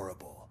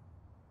adorable.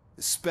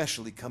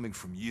 Especially coming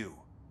from you.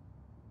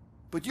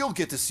 But you'll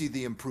get to see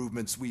the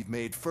improvements we've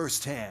made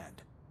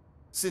firsthand,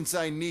 since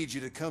I need you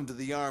to come to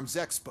the ARMS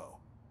Expo.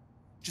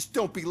 Just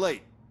don't be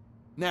late.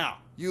 Now,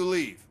 you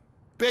leave.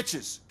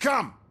 Bitches,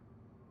 come!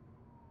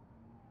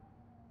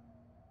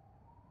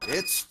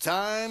 It's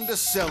time to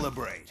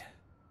celebrate.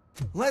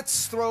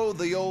 Let's throw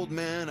the old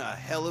man a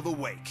hell of a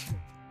wake.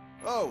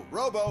 Oh,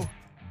 Robo.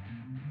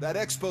 That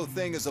expo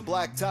thing is a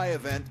black tie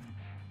event.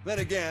 Then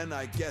again,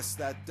 I guess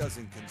that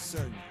doesn't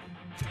concern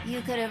you.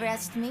 You could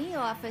arrest me,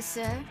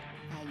 officer.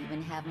 I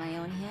even have my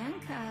own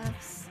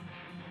handcuffs.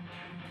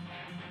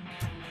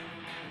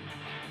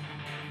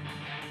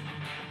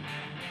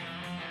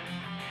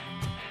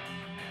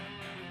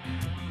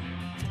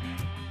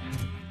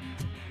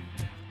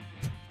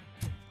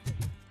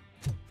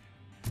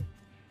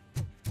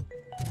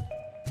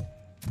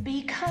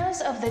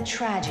 Because of the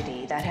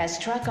tragedy that has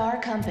struck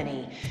our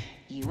company,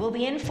 you will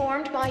be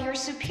informed by your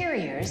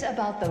superiors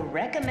about the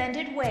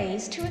recommended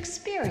ways to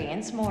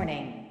experience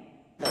mourning.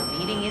 The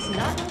meeting is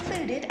not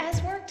included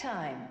as work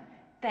time.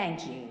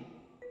 Thank you.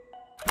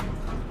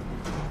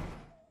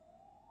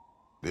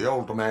 The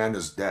old man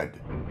is dead.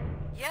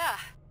 Yeah,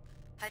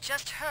 I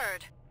just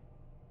heard.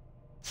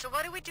 So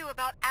what do we do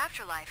about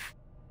Afterlife?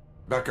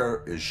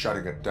 Becker is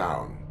shutting it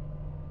down.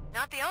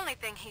 Not the only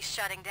thing he's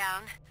shutting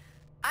down.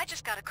 I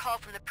just got a call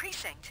from the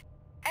precinct.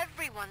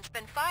 Everyone's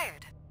been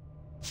fired.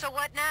 So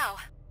what now?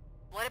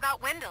 What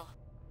about Wendell?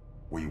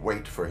 We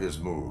wait for his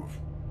move.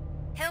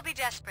 He'll be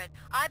desperate.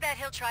 I bet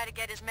he'll try to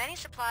get as many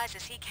supplies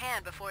as he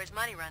can before his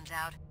money runs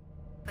out.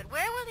 But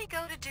where will he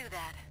go to do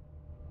that?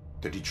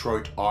 The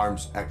Detroit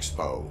Arms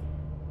Expo.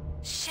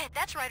 Shit,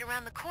 that's right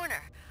around the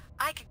corner.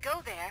 I could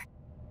go there.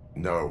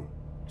 No,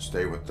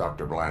 stay with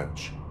Dr.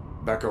 Blanche.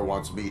 Becker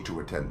wants me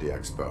to attend the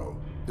expo.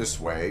 This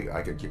way,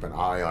 I can keep an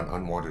eye on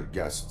unwanted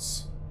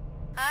guests.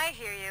 I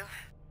hear you.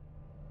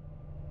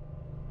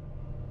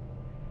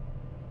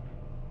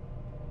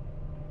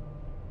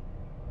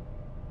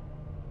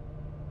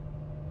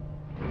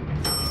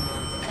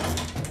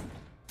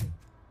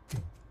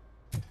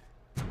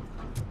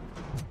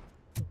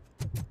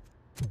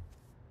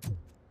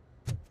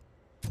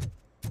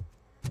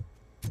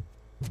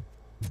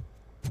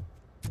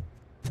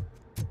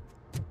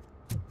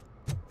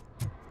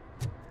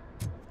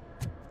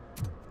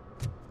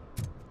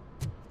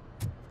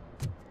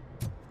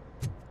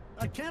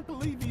 I can't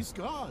believe he's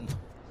gone.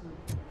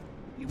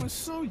 He was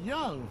so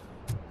young.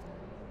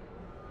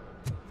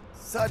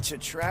 Such a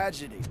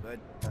tragedy, but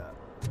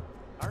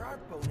are our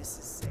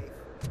bonuses safe?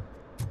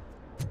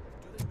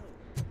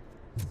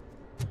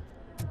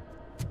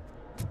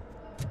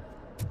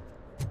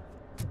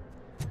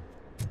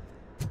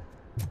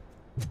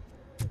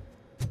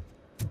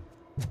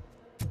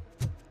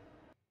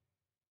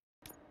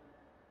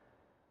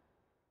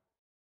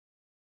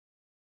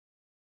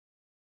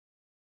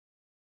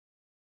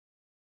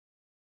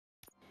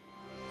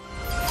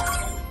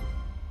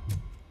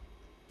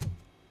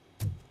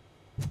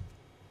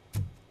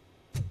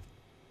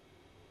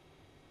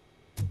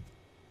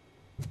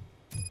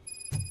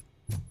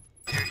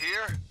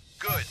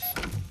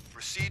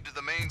 Proceed to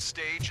the main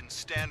stage and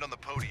stand on the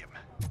podium.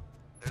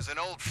 There's an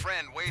old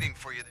friend waiting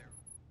for you there.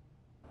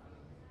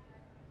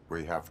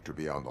 We have to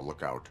be on the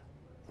lookout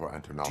for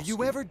Antonovsky. Do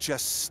you ever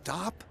just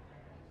stop?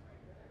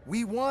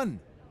 We won,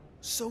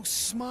 so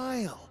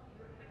smile.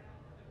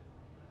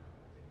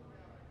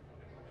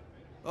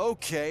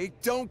 Okay,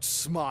 don't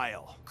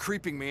smile.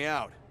 Creeping me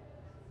out.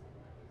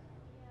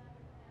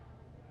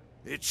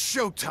 It's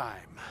showtime.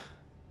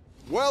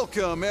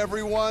 Welcome,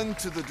 everyone,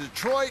 to the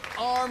Detroit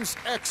Arms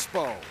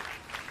Expo,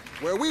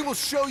 where we will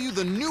show you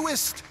the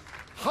newest,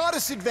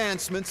 hottest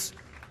advancements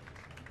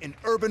in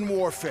urban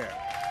warfare.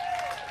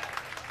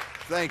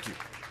 Thank you.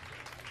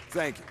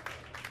 Thank you.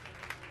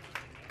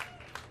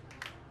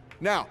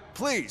 Now,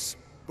 please,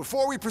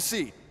 before we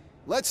proceed,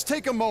 let's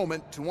take a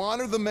moment to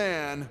honor the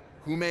man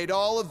who made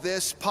all of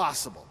this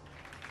possible.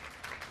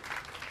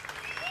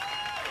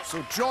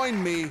 So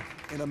join me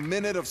in a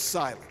minute of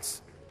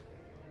silence.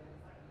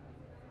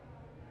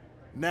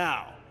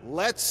 Now,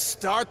 let's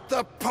start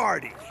the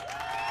party.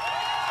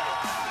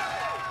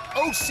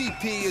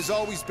 OCP has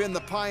always been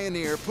the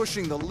pioneer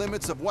pushing the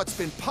limits of what's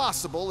been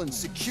possible in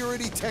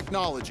security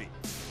technology.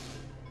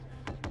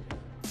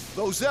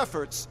 Those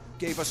efforts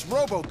gave us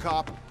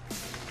Robocop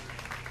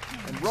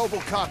and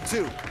Robocop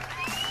 2.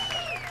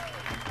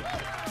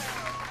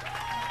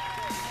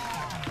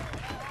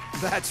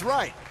 That's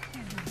right.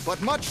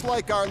 But much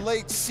like our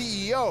late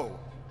CEO,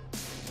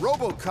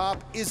 Robocop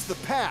is the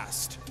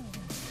past.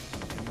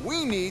 And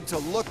we need to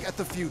look at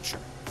the future.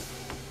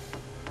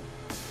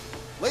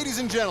 Ladies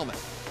and gentlemen,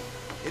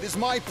 it is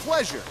my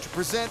pleasure to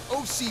present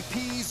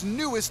OCP's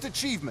newest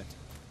achievement,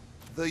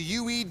 the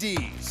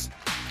UEDs,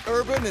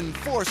 Urban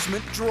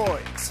Enforcement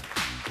Droids.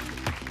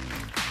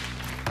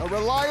 A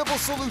reliable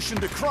solution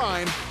to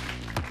crime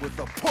with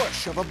the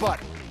push of a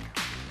button.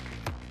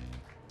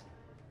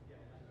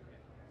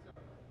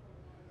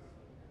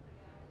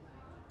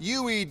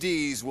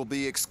 UEDs will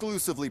be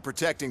exclusively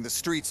protecting the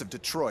streets of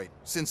Detroit,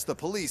 since the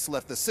police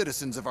left the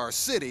citizens of our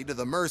city to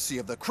the mercy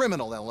of the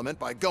criminal element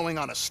by going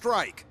on a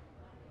strike.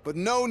 But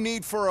no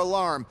need for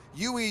alarm.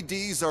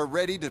 UEDs are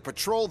ready to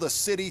patrol the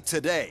city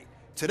today.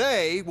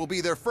 Today will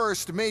be their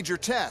first major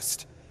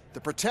test,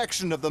 the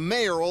protection of the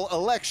mayoral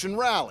election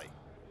rally.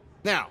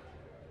 Now,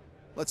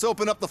 let's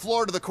open up the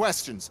floor to the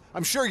questions.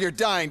 I'm sure you're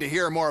dying to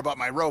hear more about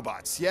my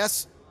robots,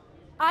 yes?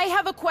 I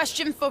have a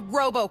question for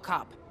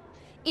Robocop.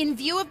 In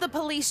view of the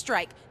police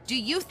strike, do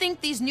you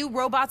think these new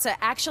robots are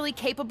actually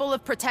capable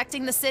of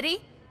protecting the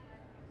city?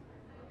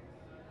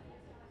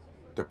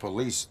 The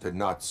police did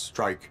not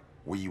strike.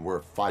 We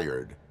were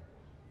fired.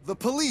 The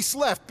police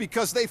left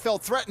because they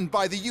felt threatened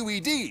by the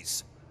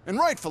UEDs. And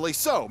rightfully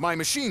so. My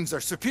machines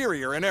are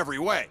superior in every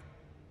way.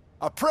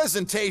 A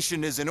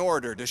presentation is in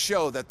order to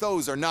show that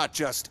those are not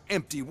just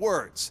empty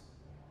words.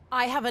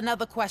 I have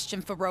another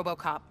question for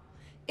Robocop.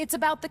 It's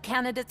about the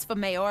candidates for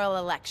mayoral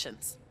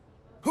elections.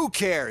 Who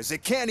cares?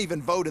 It can't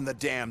even vote in the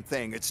damn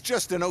thing. It's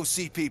just an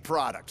OCP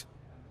product.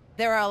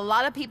 There are a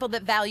lot of people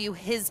that value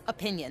his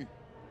opinion.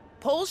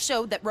 Polls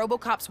showed that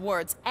Robocop's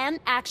words and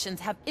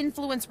actions have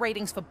influenced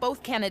ratings for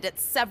both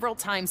candidates several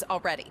times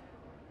already.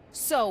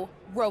 So,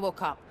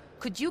 Robocop,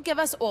 could you give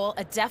us all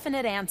a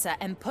definite answer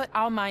and put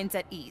our minds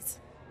at ease?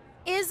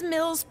 Is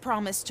Mills'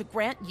 promise to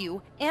grant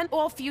you and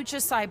all future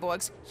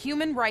cyborgs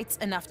human rights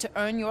enough to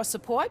earn your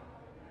support?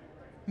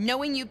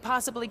 Knowing you'd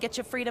possibly get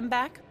your freedom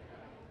back?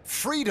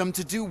 Freedom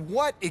to do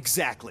what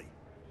exactly?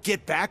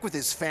 Get back with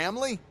his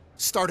family?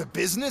 Start a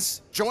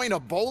business? Join a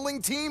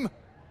bowling team?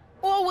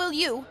 Or will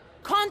you,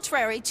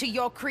 contrary to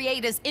your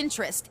creator's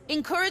interest,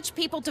 encourage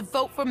people to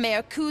vote for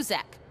Mayor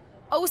Kuzak,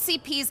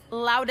 OCP's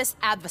loudest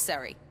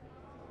adversary?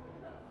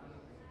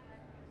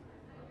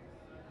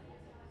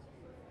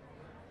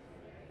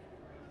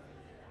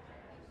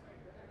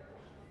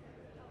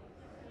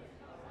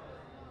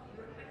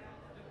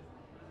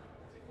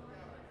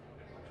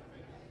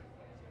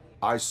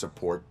 I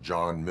support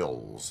John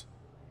Mills.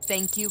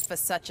 Thank you for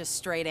such a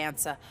straight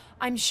answer.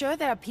 I'm sure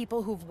there are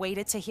people who've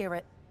waited to hear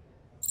it.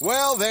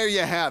 Well, there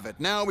you have it.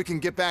 Now we can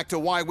get back to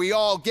why we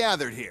all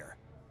gathered here.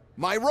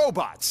 My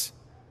robots.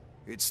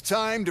 It's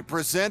time to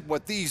present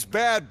what these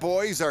bad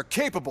boys are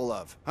capable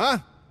of, huh?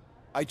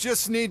 I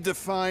just need to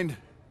find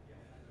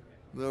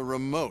the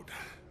remote.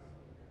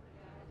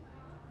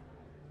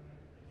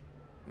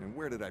 And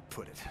where did I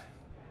put it?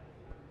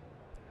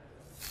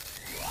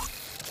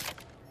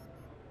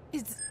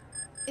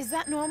 Is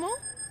that normal?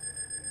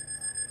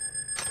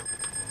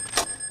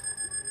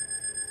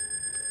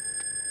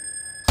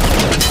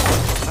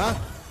 Huh?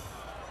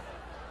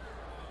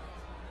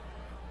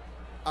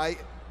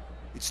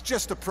 It's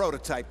just a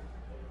prototype.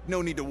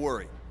 No need to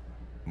worry.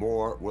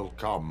 More will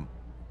come.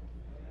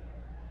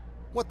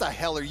 What the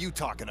hell are you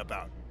talking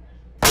about?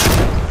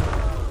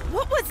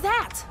 What was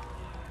that?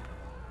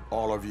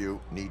 All of you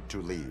need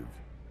to leave.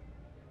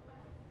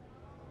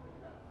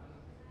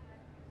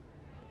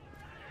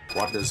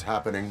 What is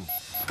happening?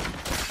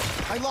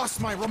 I lost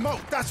my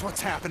remote. That's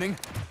what's happening.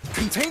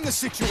 Contain the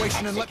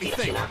situation and let me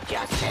think.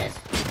 Justice.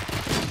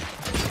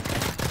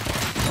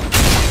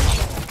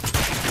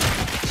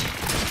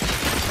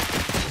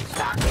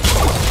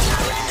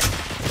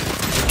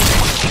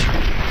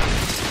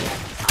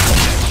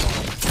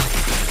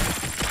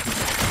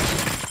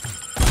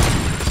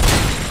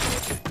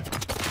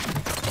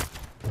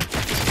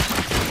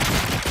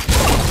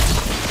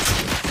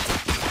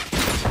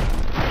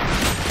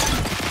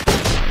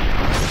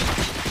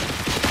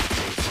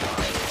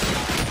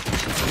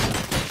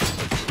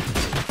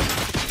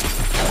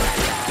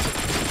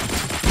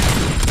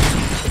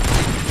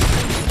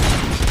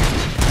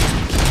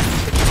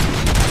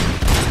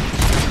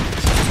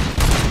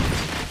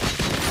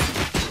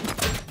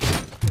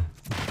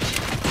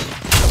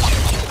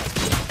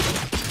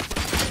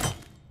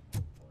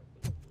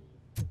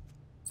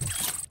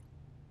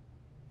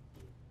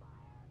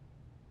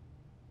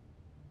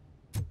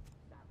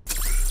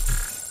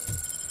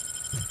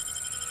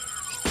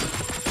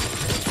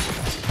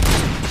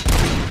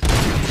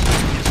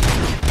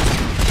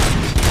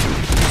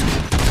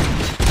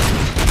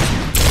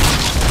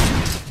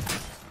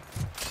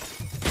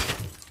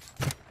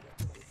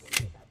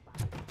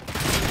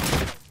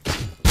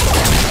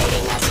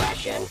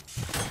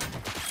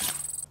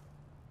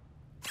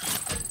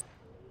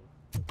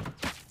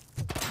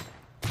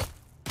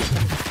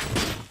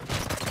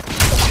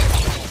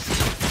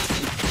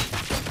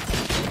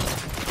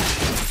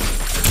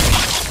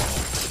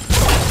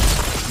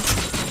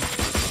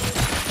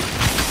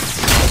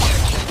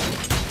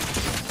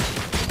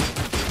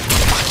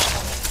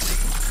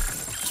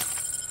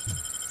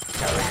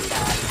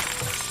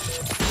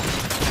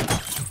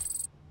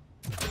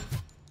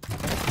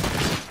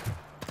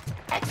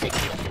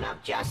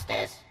 of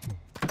justice.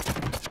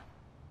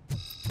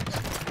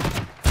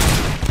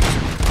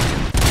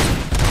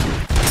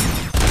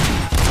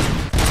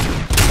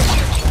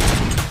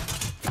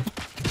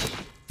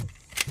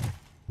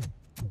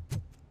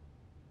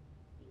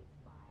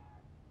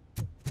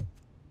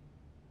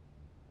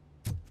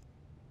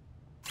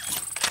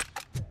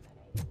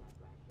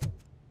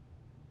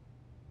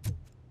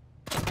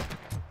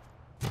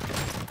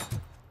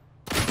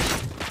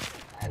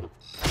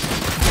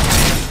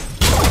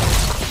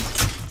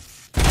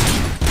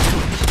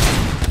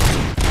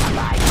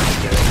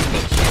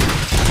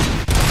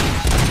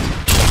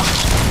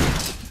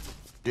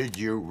 Did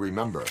you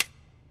remember?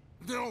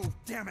 No,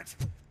 damn it!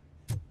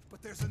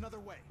 But there's another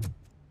way.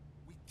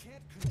 We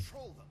can't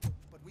control them,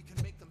 but we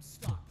can make them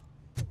stop.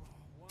 Oh,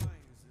 why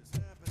is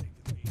this happening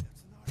to me?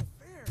 That's not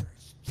fair.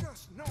 It's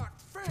just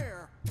not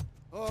fair.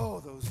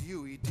 Oh, those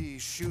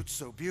UEDs shoot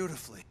so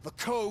beautifully. The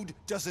code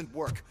doesn't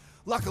work.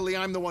 Luckily,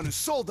 I'm the one who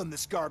sold them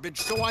this garbage,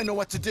 so I know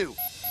what to do.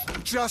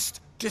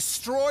 Just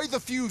destroy the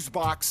fuse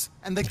box,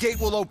 and the gate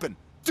will open.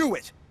 Do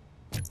it!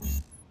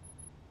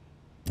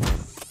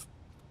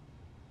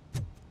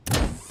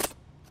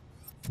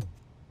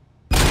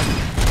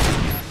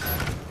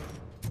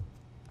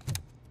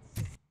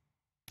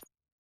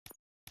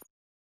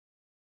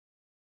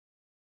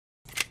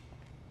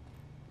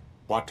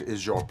 What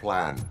is your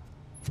plan?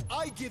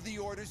 I give the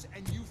orders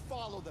and you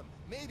follow them.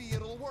 Maybe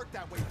it'll work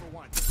that way for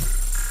once.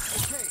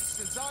 Okay,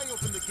 since I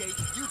opened the gate,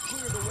 you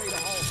clear the way to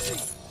Hall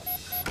C.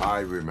 I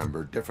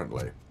remember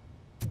differently.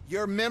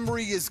 Your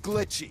memory is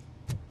glitchy.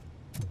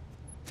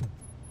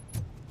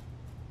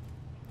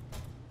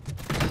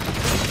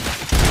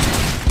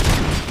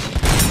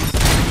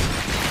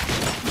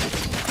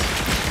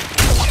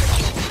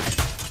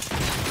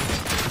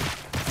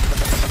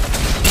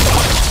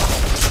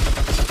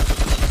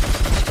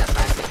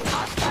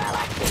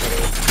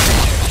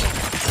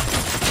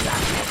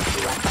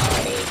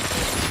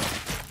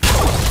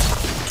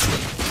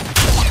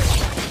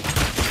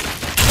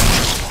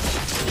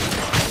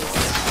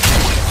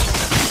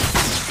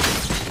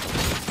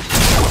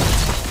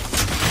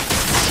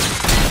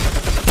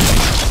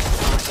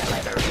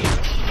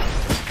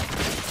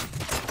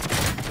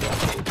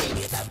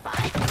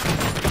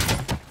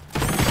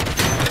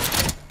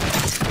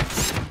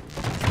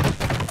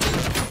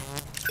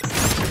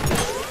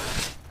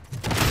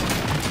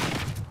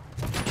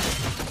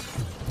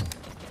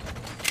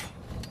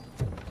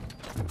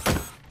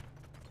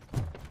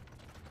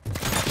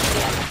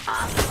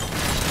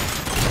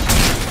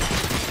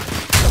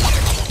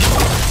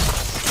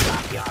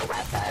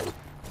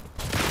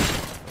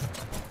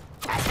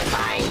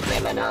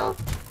 Criminal.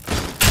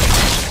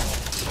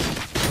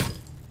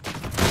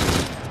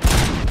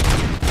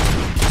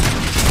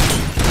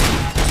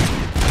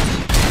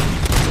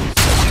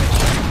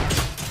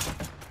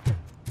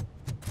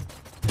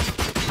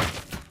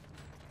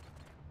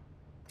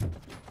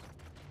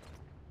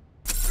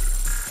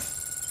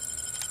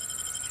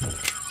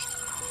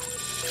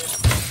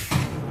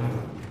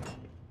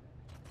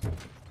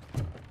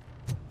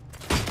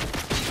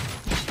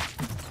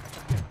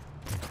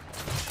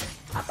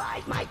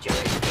 Abide my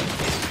jurisdiction.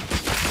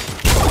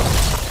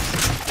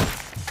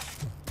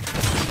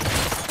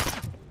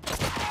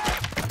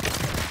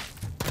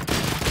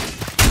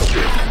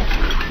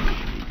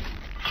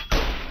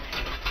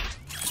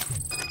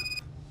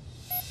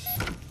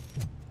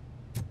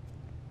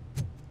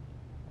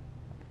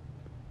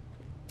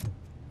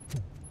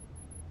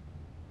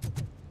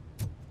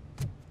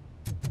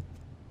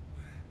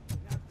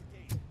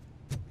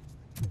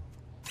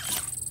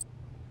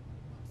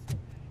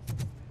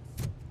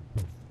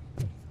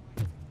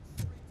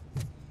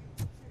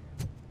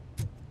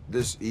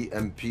 This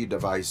EMP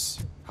device,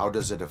 how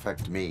does it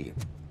affect me?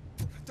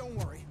 Don't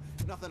worry,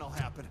 nothing'll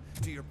happen.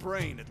 To your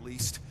brain, at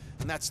least.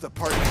 And that's the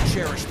part you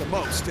cherish the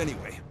most,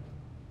 anyway.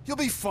 You'll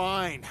be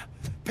fine.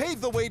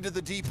 Pave the way to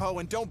the depot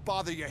and don't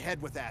bother your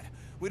head with that.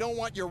 We don't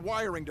want your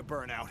wiring to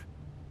burn out.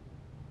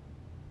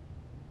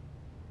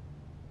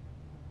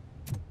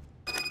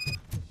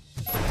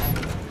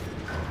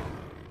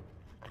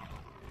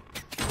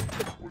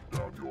 Put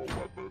down your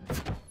weapon.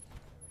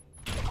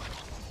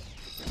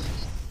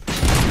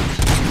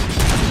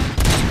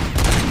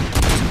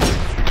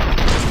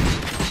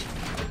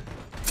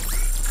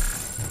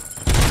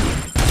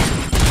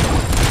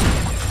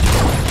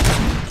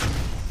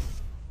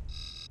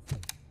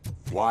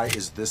 Why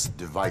is this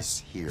device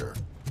here?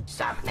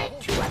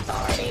 Submit to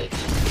authority.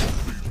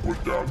 Please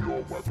put down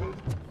your weapon.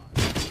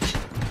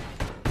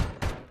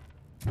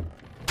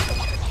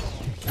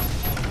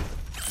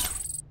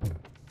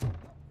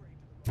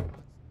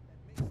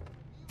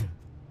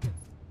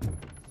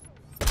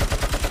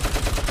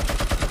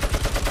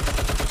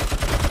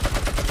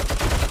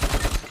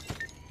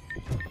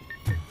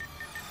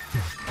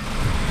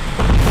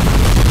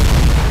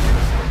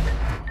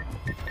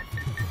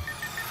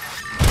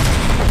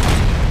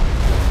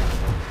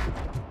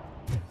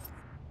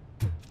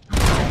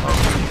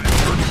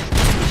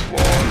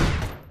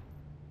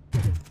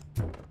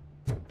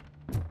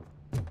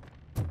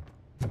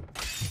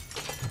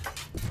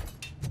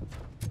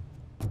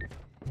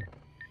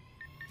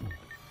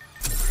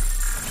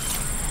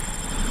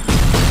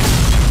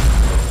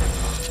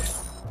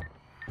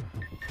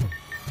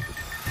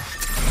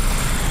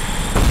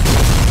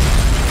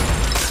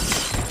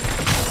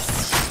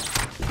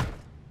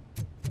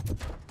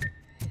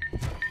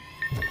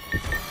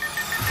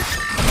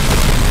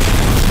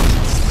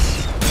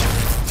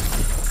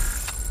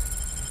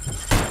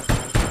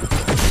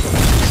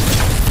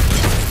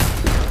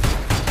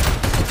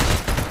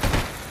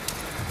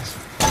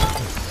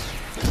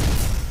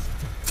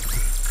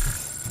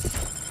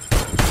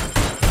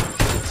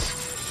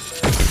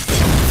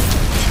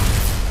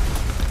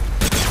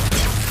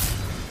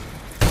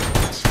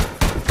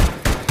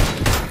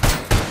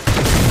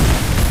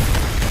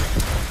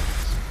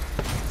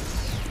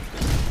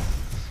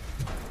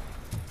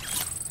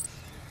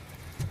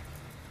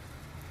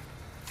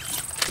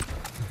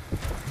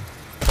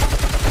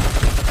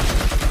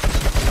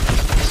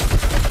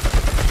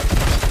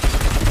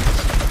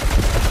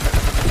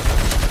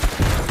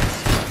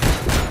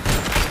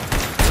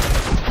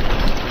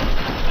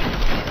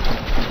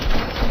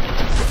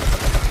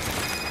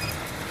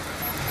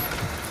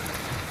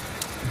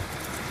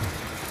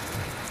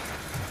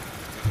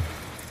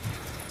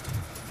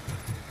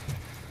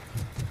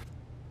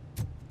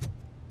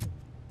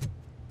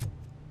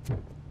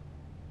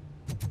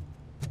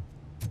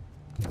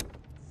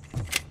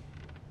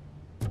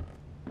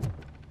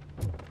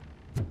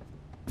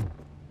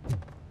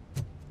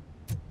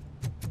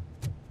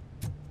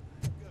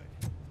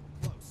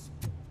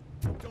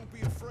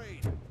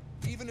 afraid.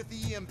 Even if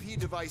the EMP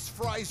device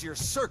fries your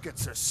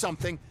circuits or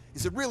something,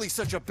 is it really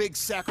such a big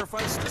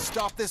sacrifice to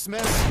stop this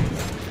mess?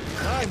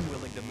 I'm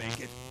willing to make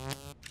it.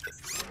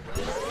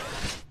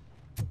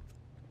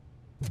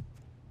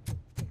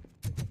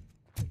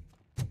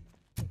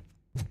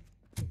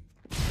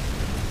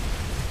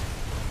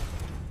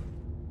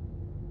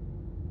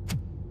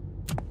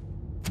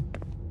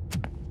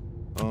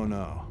 Oh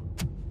no.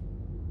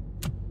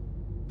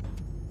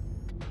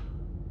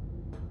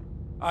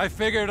 I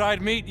figured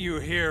I'd meet you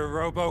here,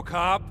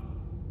 Robocop.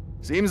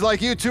 Seems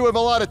like you two have a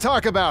lot to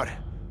talk about.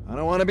 I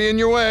don't want to be in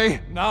your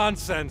way.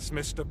 Nonsense,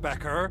 Mr.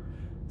 Becker.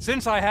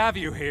 Since I have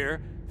you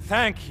here,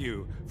 thank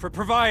you for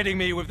providing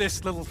me with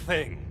this little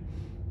thing.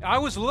 I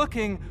was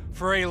looking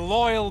for a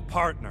loyal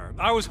partner.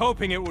 I was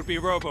hoping it would be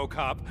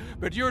Robocop,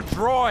 but your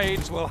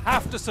droids will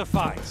have to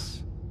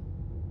suffice.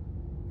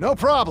 No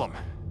problem.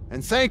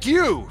 And thank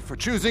you for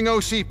choosing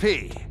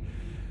OCP.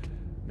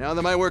 Now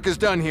that my work is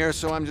done here,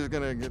 so I'm just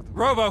gonna get...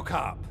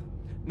 Robocop,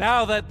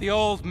 now that the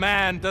old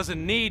man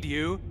doesn't need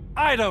you,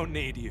 I don't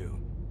need you.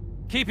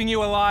 Keeping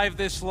you alive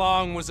this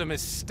long was a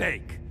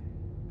mistake.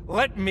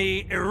 Let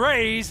me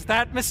erase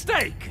that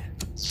mistake!